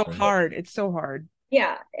 Oh, We it's so all, Right. hard. It's so hard.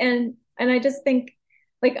 yeah. And I just think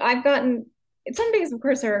like I've gotten some days, of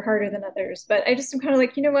course, are harder than others, but I just am kind of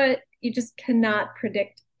like, you know what? You just cannot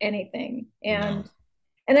predict anything. No.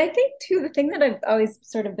 And I think too, the thing that I've always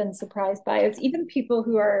sort of been surprised by is even people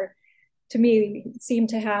who are, to me, seem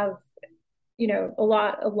to have, a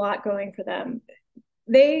lot going for them.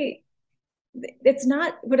 They it's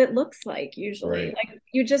not what it looks like usually. Right. Like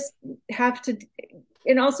you just have to,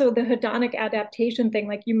 and also the hedonic adaptation thing,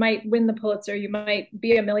 like you might win the Pulitzer, you might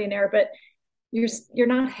be a millionaire, but you're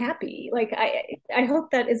not happy. Like I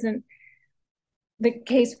hope that isn't the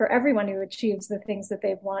case for everyone who achieves the things that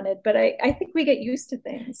they've wanted, but I think we get used to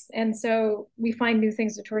things, and so we find new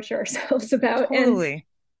things to torture ourselves about. And Totally.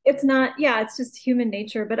 it's not, yeah, it's just human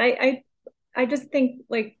nature. But I just think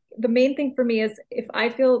like the main thing for me is if I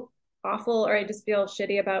feel awful or I just feel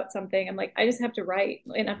shitty about something, I'm like, I just have to write.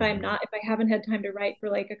 And if I haven't had time to write for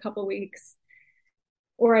like a couple weeks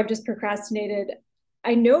or I've just procrastinated,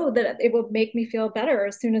 I know that it will make me feel better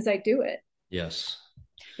as soon as I do it. Yes.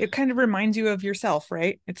 It kind of reminds you of yourself,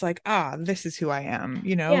 right? It's like, this is who I am.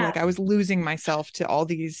 Yeah. Like I was losing myself to all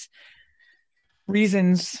these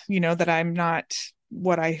reasons, that I'm not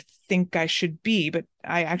what I think I should be, but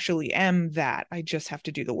I actually am that. I just have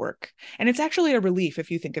to do the work. And it's actually a relief if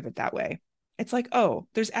you think of it that way. It's like, oh,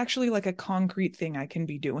 there's actually like a concrete thing I can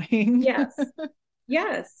be doing. Yes.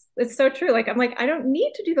 Yes, it's so true. Like I'm like, I don't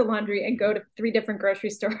need to do the laundry and go to 3 different grocery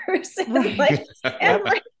stores and Right. and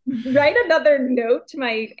like write another note to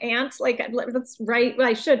my aunt. Like let's write. Well,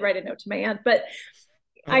 I should write a note to my aunt, but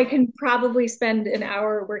I can probably spend an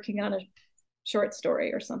hour working on a short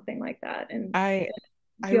story or something like that and I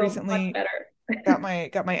feel much recently better. got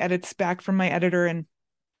my edits back from my editor, and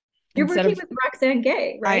You're instead working of with Roxane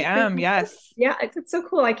Gay, I right? am, yes. Yeah, it's so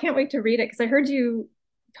cool. I can't wait to read it because I heard you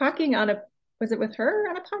talking on a, was it with her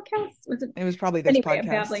on a podcast? Was it, It was probably this anyway, I'm podcast.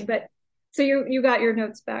 babbling, but so you got your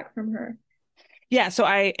notes back from her. Yeah, so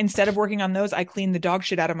I, instead of working on those, I cleaned the dog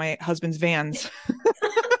shit out of my husband's vans.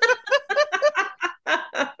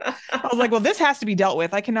 I was like, well, this has to be dealt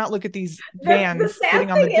with. I cannot look at these vans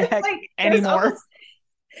sitting on the deck anymore.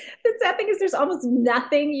 The sad thing is there's almost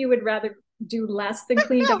nothing you would rather do less than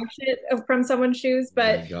clean dog shit from someone's shoes.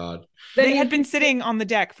 But oh my God. They had been sitting on the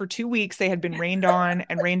deck for 2 weeks. They had been rained on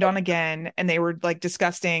and rained on again, and they were like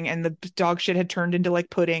disgusting. And the dog shit had turned into like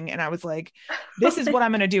pudding. And I was like, this is what I'm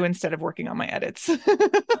going to do instead of working on my edits.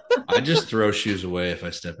 I just throw shoes away if I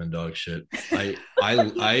step in dog shit.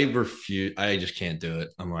 I refuse. I just can't do it.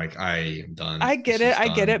 I'm like, I am done. I get This it. is I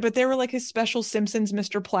get done. it. But they were like his special Simpsons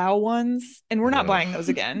Mr. Plow ones. And we're not buying those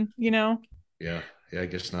again, Yeah. Yeah, I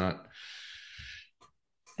guess not.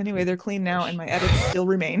 Anyway, they're clean now and my edits still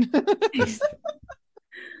remain.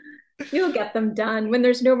 You'll get them done when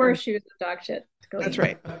there's no more shoes with dog shit to clean. That's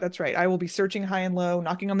right. That's right. I will be searching high and low,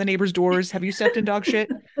 knocking on the neighbors' doors. Have you stepped in dog shit?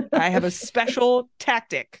 I have a special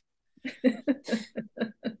tactic.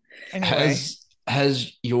 Anyway,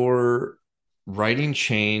 Has your writing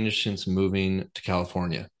changed since moving to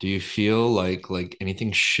California? Do you feel like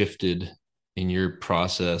anything shifted in your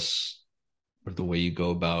process or the way you go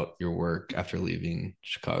about your work after leaving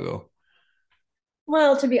Chicago?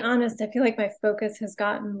 Well, to be honest, I feel like my focus has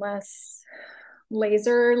gotten less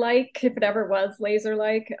laser-like, if it ever was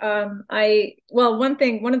laser-like. One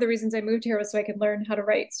of the reasons I moved here was so I could learn how to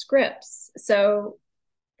write scripts. So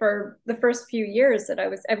for the first few years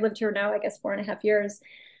I've lived here now, I guess 4.5 years.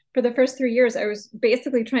 For the first 3 years, I was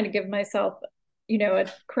basically trying to give myself, a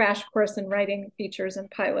crash course in writing features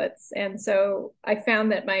and pilots. And so I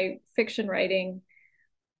found that my fiction writing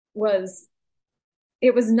was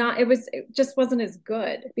it just wasn't as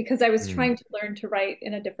good because I was trying to learn to write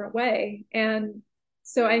in a different way. And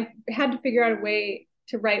so I had to figure out a way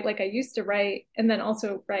to write like I used to write and then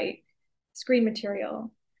also write screen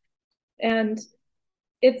material. And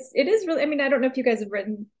it is really, I mean, I don't know if you guys have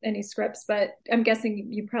written any scripts, but I'm guessing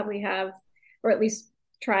you probably have, or at least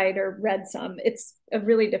tried or read some. It's a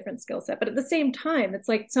really different skill set. But at the same time, it's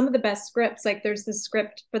like some of the best scripts, like there's this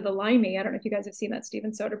script for The Limey. I don't know if you guys have seen that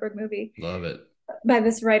Steven Soderbergh movie. Love it. By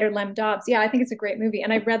this writer, Lem Dobbs. Yeah, I think it's a great movie.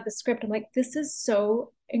 And I read the script. I'm like, this is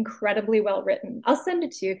so incredibly well written. I'll send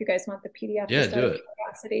it to you if you guys want the PDF. Yeah, do it.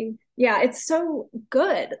 Curiosity. Yeah, it's so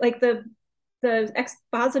good. Like the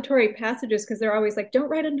expository passages, because they're always like, don't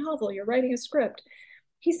write a novel, you're writing a script.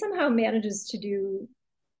 He somehow manages to do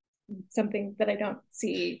something that I don't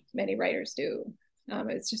see many writers do.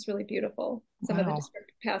 It's just really beautiful. Some of the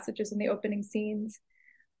descriptive passages in the opening scenes.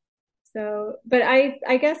 So, but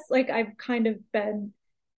I guess like I've kind of been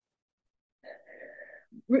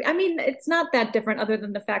I mean, it's not that different other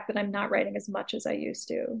than the fact that I'm not writing as much as I used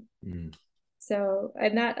to. Mm. So,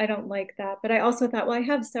 and that I don't like that. But I also thought, well, I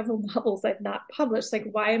have several novels I've not published. Like,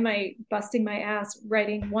 why am I busting my ass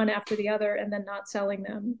writing one after the other and then not selling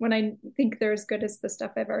them when I think they're as good as the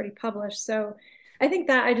stuff I've already published? So I think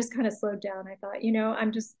that I just kind of slowed down. I thought,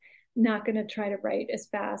 I'm just not going to try to write as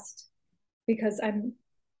fast because I'm,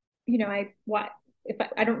 I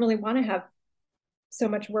don't really want to have so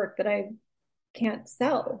much work that I can't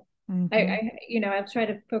sell. Mm-hmm. I've tried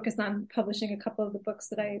to focus on publishing a couple of the books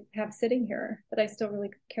that I have sitting here that I still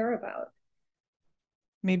really care about.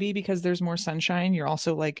 Maybe because there's more sunshine, you're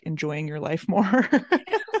also like enjoying your life more.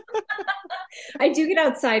 I do get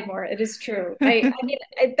outside more. It is true. I mean,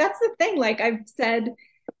 that's the thing. Like I've said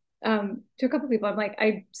to a couple of people, I'm like,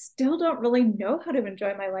 I still don't really know how to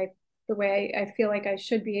enjoy my life the way I feel like I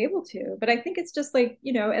should be able to. But I think it's just like,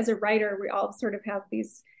 as a writer, we all sort of have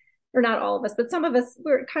these, or not all of us, but some of us,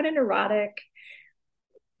 we're kind of neurotic.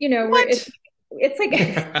 It's like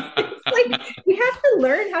it's like we have to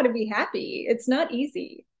learn how to be happy. It's not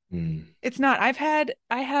easy. It's not.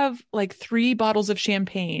 I have like 3 bottles of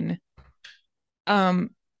champagne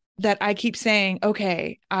that I keep saying,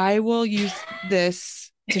 okay, I will use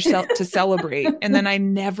this to celebrate, and then I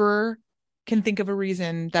never can think of a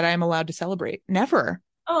reason that I'm allowed to celebrate. Never.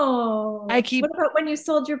 Oh, what about when you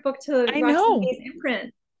sold your book to Roxy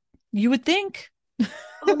imprint? You would think.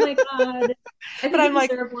 Oh my God. I think you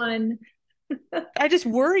deserve one. I just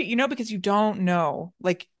worry, because you don't know.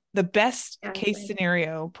 Like the best case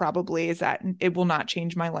scenario probably is that it will not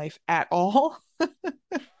change my life at all.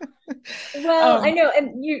 Well, I know.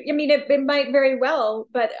 And it might very well,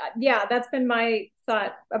 but yeah, that's been my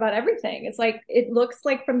thought about everything. It's like, it looks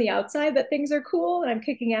like from the outside that things are cool and I'm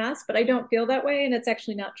kicking ass, but I don't feel that way. And it's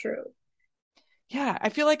actually not true. Yeah, I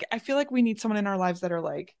feel like we need someone in our lives that are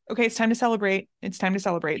like, okay, it's time to celebrate. It's time to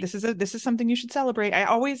celebrate. This is something you should celebrate.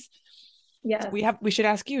 We should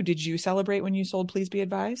ask you, did you celebrate when you sold Please Be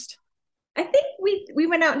Advised? I think we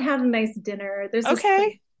went out and had a nice dinner. There's this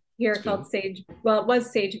place here called Sage. Well, it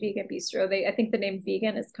was Sage Vegan Bistro. I think the name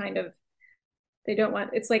vegan is kind of,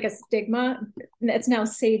 it's like a stigma. It's now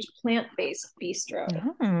Sage Plant-Based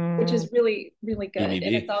Bistro, which is really, really good. BBB.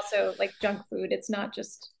 And it's also like junk food. It's not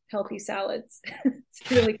just healthy salads.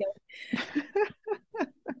 It's really good.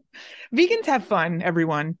 Vegans have fun,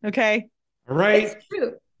 everyone. Okay. Right. It's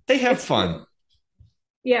true. They have fun.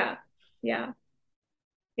 Yeah.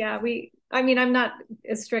 I'm not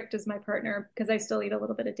as strict as my partner because I still eat a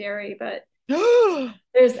little bit of dairy, but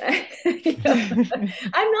there's, I'm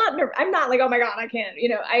not like, oh my God, I can't,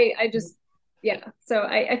 I just, yeah. So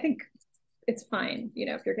I think it's fine,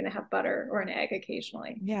 if you're going to have butter or an egg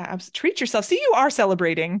occasionally. Yeah. Treat yourself. See, you are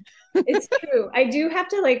celebrating. It's true. I do have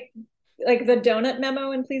to like the donut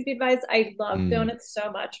memo and Please Be Advised. I love donuts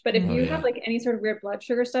so much, but if you have like any sort of weird blood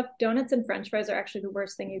sugar stuff, donuts and French fries are actually the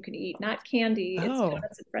worst thing you can eat. Not candy, it's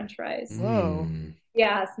donuts and French fries. Whoa.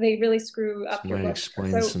 Yeah, so they really screw up your blood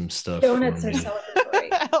explain some stuff. Donuts are celebratory.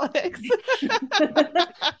 Alex.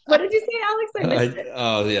 What did you say, Alex? I missed it.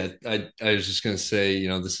 Oh yeah, I was just gonna say,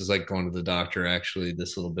 this is like going to the doctor. Actually,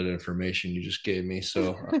 this little bit of information you just gave me,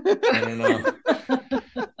 so I don't know.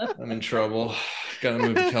 I'm in trouble. Gotta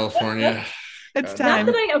move to California. It's time.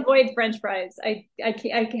 Not that I avoid French fries. I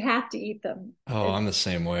have to eat them. Oh, I'm the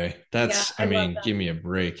same way. Give me a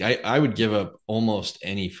break. I would give up almost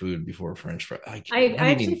any food before French fries. I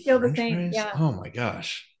actually feel the same. Yeah. Oh my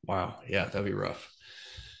gosh. Wow. Yeah, that'd be rough.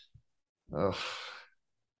 Ugh.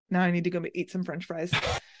 Now I need to go eat some French fries.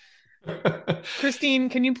 Christine,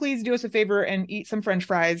 can you please do us a favor and eat some French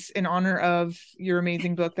fries in honor of your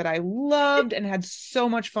amazing book that I loved and had so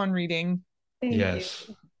much fun reading? Thank you.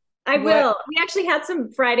 I will. We actually had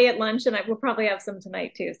some Friday at lunch, and I will probably have some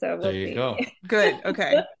tonight too. So there you go. Good.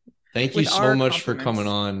 Okay. Thank you so much for coming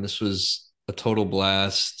on. This was a total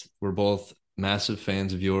blast. We're both massive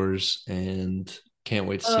fans of yours, and can't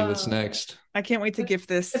wait to see what's next. I can't wait to gift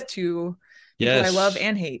this to people I love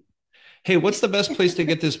and hate. Hey, what's the best place to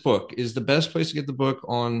get this book? Is the best place to get the book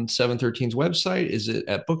on 713's website? Is it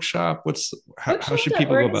at Bookshop? How should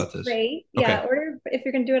people go about this? Great. Yeah, okay. Order if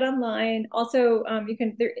you're going to do it online. Also, you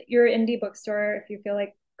can, your indie bookstore, if you feel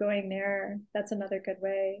like going there, that's another good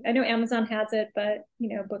way. I know Amazon has it, but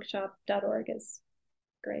bookshop.org is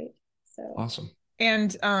great. So awesome.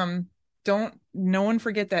 And no one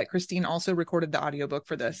forget that Christine also recorded the audiobook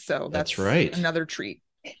for this. So that's right. Another treat.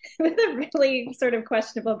 with a really sort of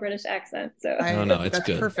questionable British accent. So No, it's that's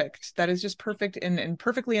good. perfect. That is just perfect and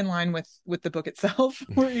perfectly in line with the book itself,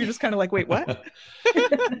 where you're just kind of like, wait, what?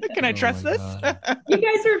 Can I trust this? you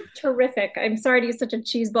guys are terrific. I'm sorry to use such a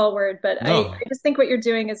cheeseball word, but No. I just think what you're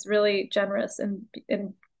doing is really generous and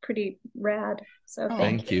pretty rad. So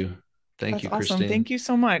Thank you. Thank That's you, awesome. Christine. Thank you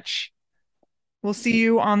so much. We'll see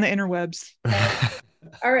you on the interwebs.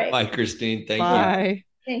 All right. Bye, Christine. Thank you. Bye.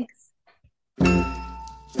 Thanks.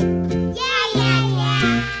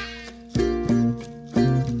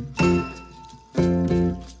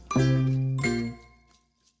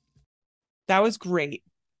 That was great.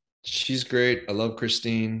 She's great. I love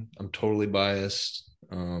Christine. I'm totally biased.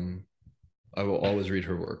 I will always read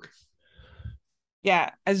her work.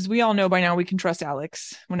 Yeah, as we all know by now, we can trust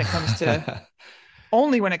Alex when it comes to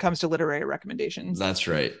only when it comes to literary recommendations. That's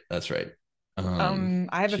right. That's right. I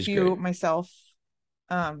have a few great. myself.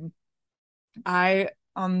 I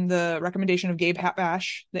on the recommendation of Gabe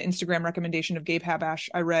Hatbash, the Instagram recommendation of Gabe Hatbash,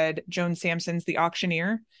 I read Joan Sampson's The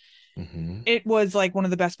Auctioneer. Mm-hmm. It was like one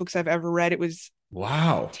of the best books I've ever read. It was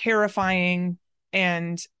terrifying,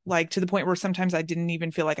 and like to the point where sometimes I didn't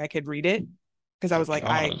even feel like I could read it because I was like,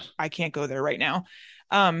 I can't go there right now.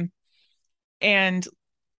 And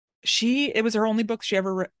it was her only book she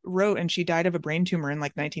ever wrote, and she died of a brain tumor in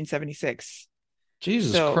like 1976.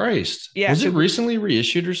 Jesus Christ. Yeah. Was it recently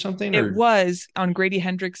reissued or something? It was on Grady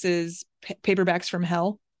Hendrix's Paperbacks from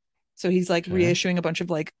Hell. So he's like reissuing a bunch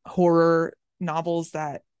of like horror novels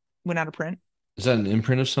that went out of print. Is that an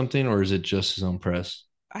imprint of something, or is it just his own press?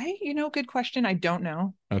 Good question. I don't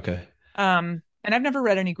know. Okay. And I've never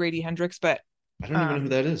read any Grady Hendrix, but I don't even know who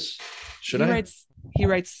that is. He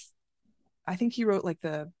writes, I think he wrote like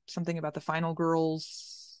something about the Final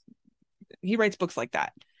Girls. He writes books like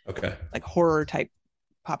that. Okay. Like horror type,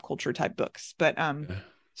 pop culture type books. But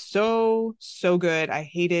so good. I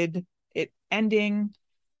hated it ending.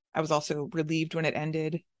 I was also relieved when it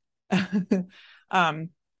ended.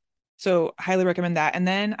 So highly recommend that. And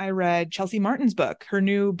then I read Chelsea Martin's book, her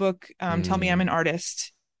new book, Tell Me I'm an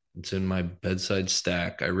Artist. It's in my bedside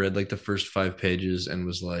stack. I read like the first 5 pages and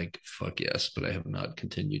was like, fuck yes, but I have not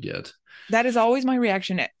continued yet. That is always my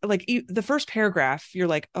reaction. Like the first paragraph, you're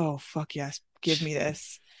like, oh, fuck yes, give me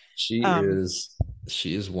this. She is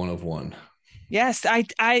one of one. Yes, I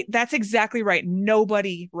that's exactly right.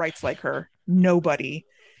 Nobody writes like her. Nobody.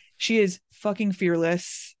 She is fucking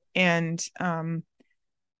fearless. And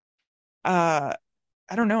I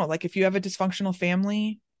don't know, like if you have a dysfunctional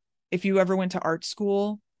family, if you ever went to art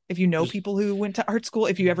school, if you know people who went to art school,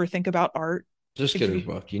 if you ever think about art, just get her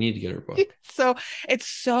book. You need to get her book. So it's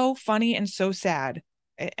so funny and so sad.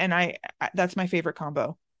 And I that's my favorite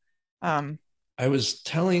combo. I have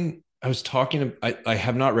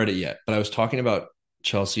not read it yet, but I was talking about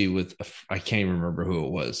Chelsea with, I can't even remember who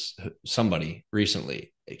it was, somebody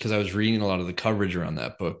recently, because I was reading a lot of the coverage around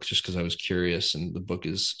that book just because I was curious, and the book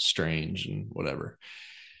is strange and whatever.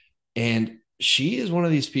 And she is one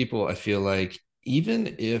of these people, I feel like,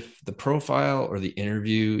 even if the profile or the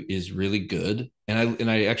interview is really good, and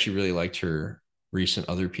I actually really liked her recent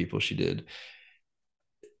Other People she did,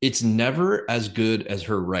 it's never as good as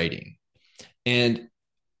her writing. And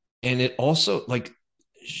it also, like,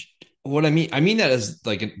 what I mean that as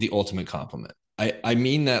like the ultimate compliment. I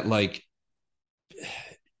mean that like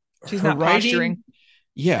she's not posturing.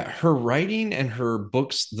 Yeah, her writing and her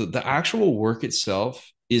books, the actual work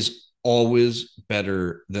itself is always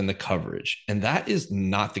better than the coverage, and that is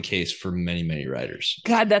not the case for many, many writers.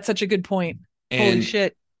 God, that's such a good point. And holy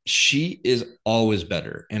shit, she is always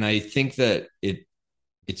better, and I think that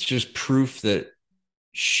it's just proof that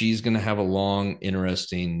she's going to have a long,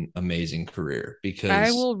 interesting, amazing career, because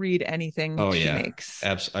I will read anything she makes.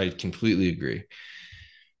 I completely agree.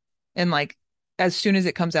 And like, as soon as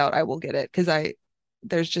it comes out, I will get it, because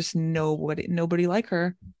there's just nobody like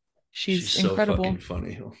her. She's incredible. So fucking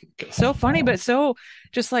funny. Oh, so funny, but so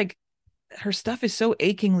just like her stuff is so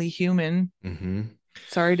achingly human. Mm-hmm.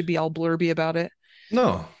 Sorry to be all blurby about it.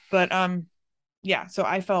 No, but yeah. So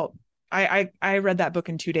I felt I read that book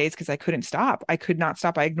in 2 days because I couldn't stop. I could not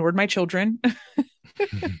stop. I ignored my children. I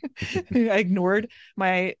ignored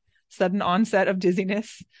my sudden onset of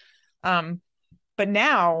dizziness. But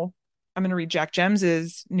now I'm going to read Jack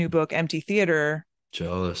Gems's new book, Empty Theater.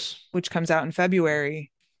 Jealous. Which comes out in February.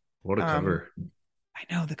 What a cover.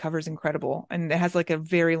 I know, the cover's incredible. And it has like a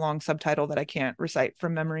very long subtitle that I can't recite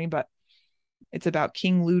from memory, but it's about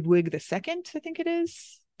King Ludwig II, I think it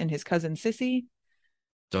is, and his cousin Sissy.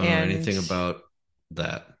 Don't know anything about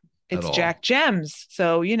that. It's Jack Gems.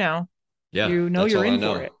 So, yeah, you're in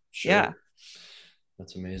for it. Sure. Yeah.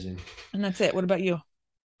 That's amazing. And that's it. What about you?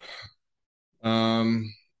 I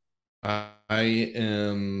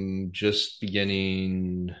am just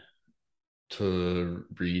beginning to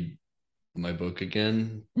read my book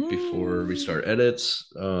again before we start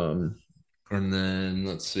edits. And then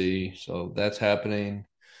let's see. So that's happening.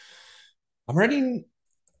 I'm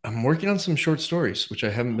working on some short stories, which I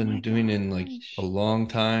haven't been doing in like a long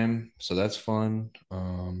time. So that's fun.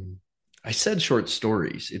 I said short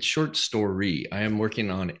stories. It's short story. I am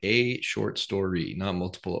working on a short story, not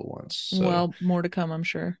multiple at once. So Well, more to come, I'm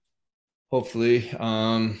sure. hopefully.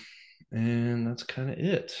 And that's kind of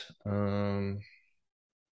it.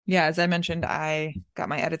 Yeah, as I mentioned, I got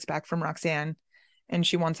my edits back from Roxanne and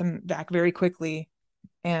she wants them back very quickly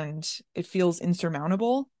and it feels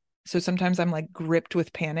insurmountable. So sometimes I'm like gripped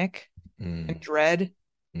with panic and dread.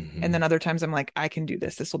 And then other times I'm like, I can do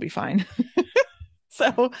this. This will be fine.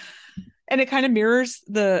 So, and it kind of mirrors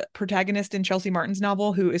the protagonist in Chelsea Martin's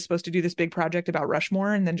novel, who is supposed to do this big project about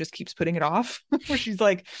Rushmore and then just keeps putting it off, where she's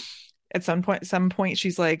like, at some point,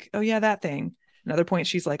 she's like, oh yeah, that thing. Another point,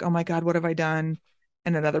 she's like, oh my God, what have I done?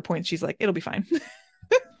 And another point, she's like, it'll be fine.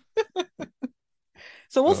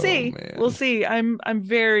 So we'll see. Man. We'll see. I'm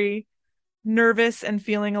very nervous and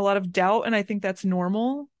feeling a lot of doubt, and I think that's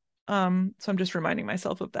normal. So I'm just reminding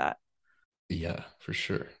myself of that. Yeah, for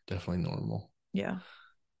sure. Definitely normal. Yeah.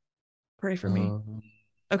 Pray for me.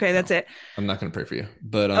 Okay, that's it. I'm not going to pray for you,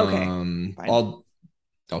 but okay, I will.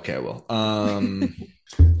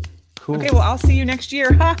 Cool. Okay, well, I'll see you next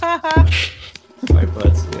year. Bye,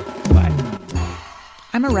 buds. Yeah. Bye.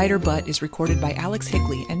 I'm a Writer But is recorded by Alex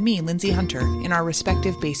Higley and me, Lindsay Hunter, in our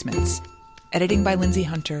respective basements. Editing by Lindsay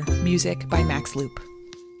Hunter. Music by Max Loop.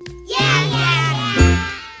 Yeah, yeah.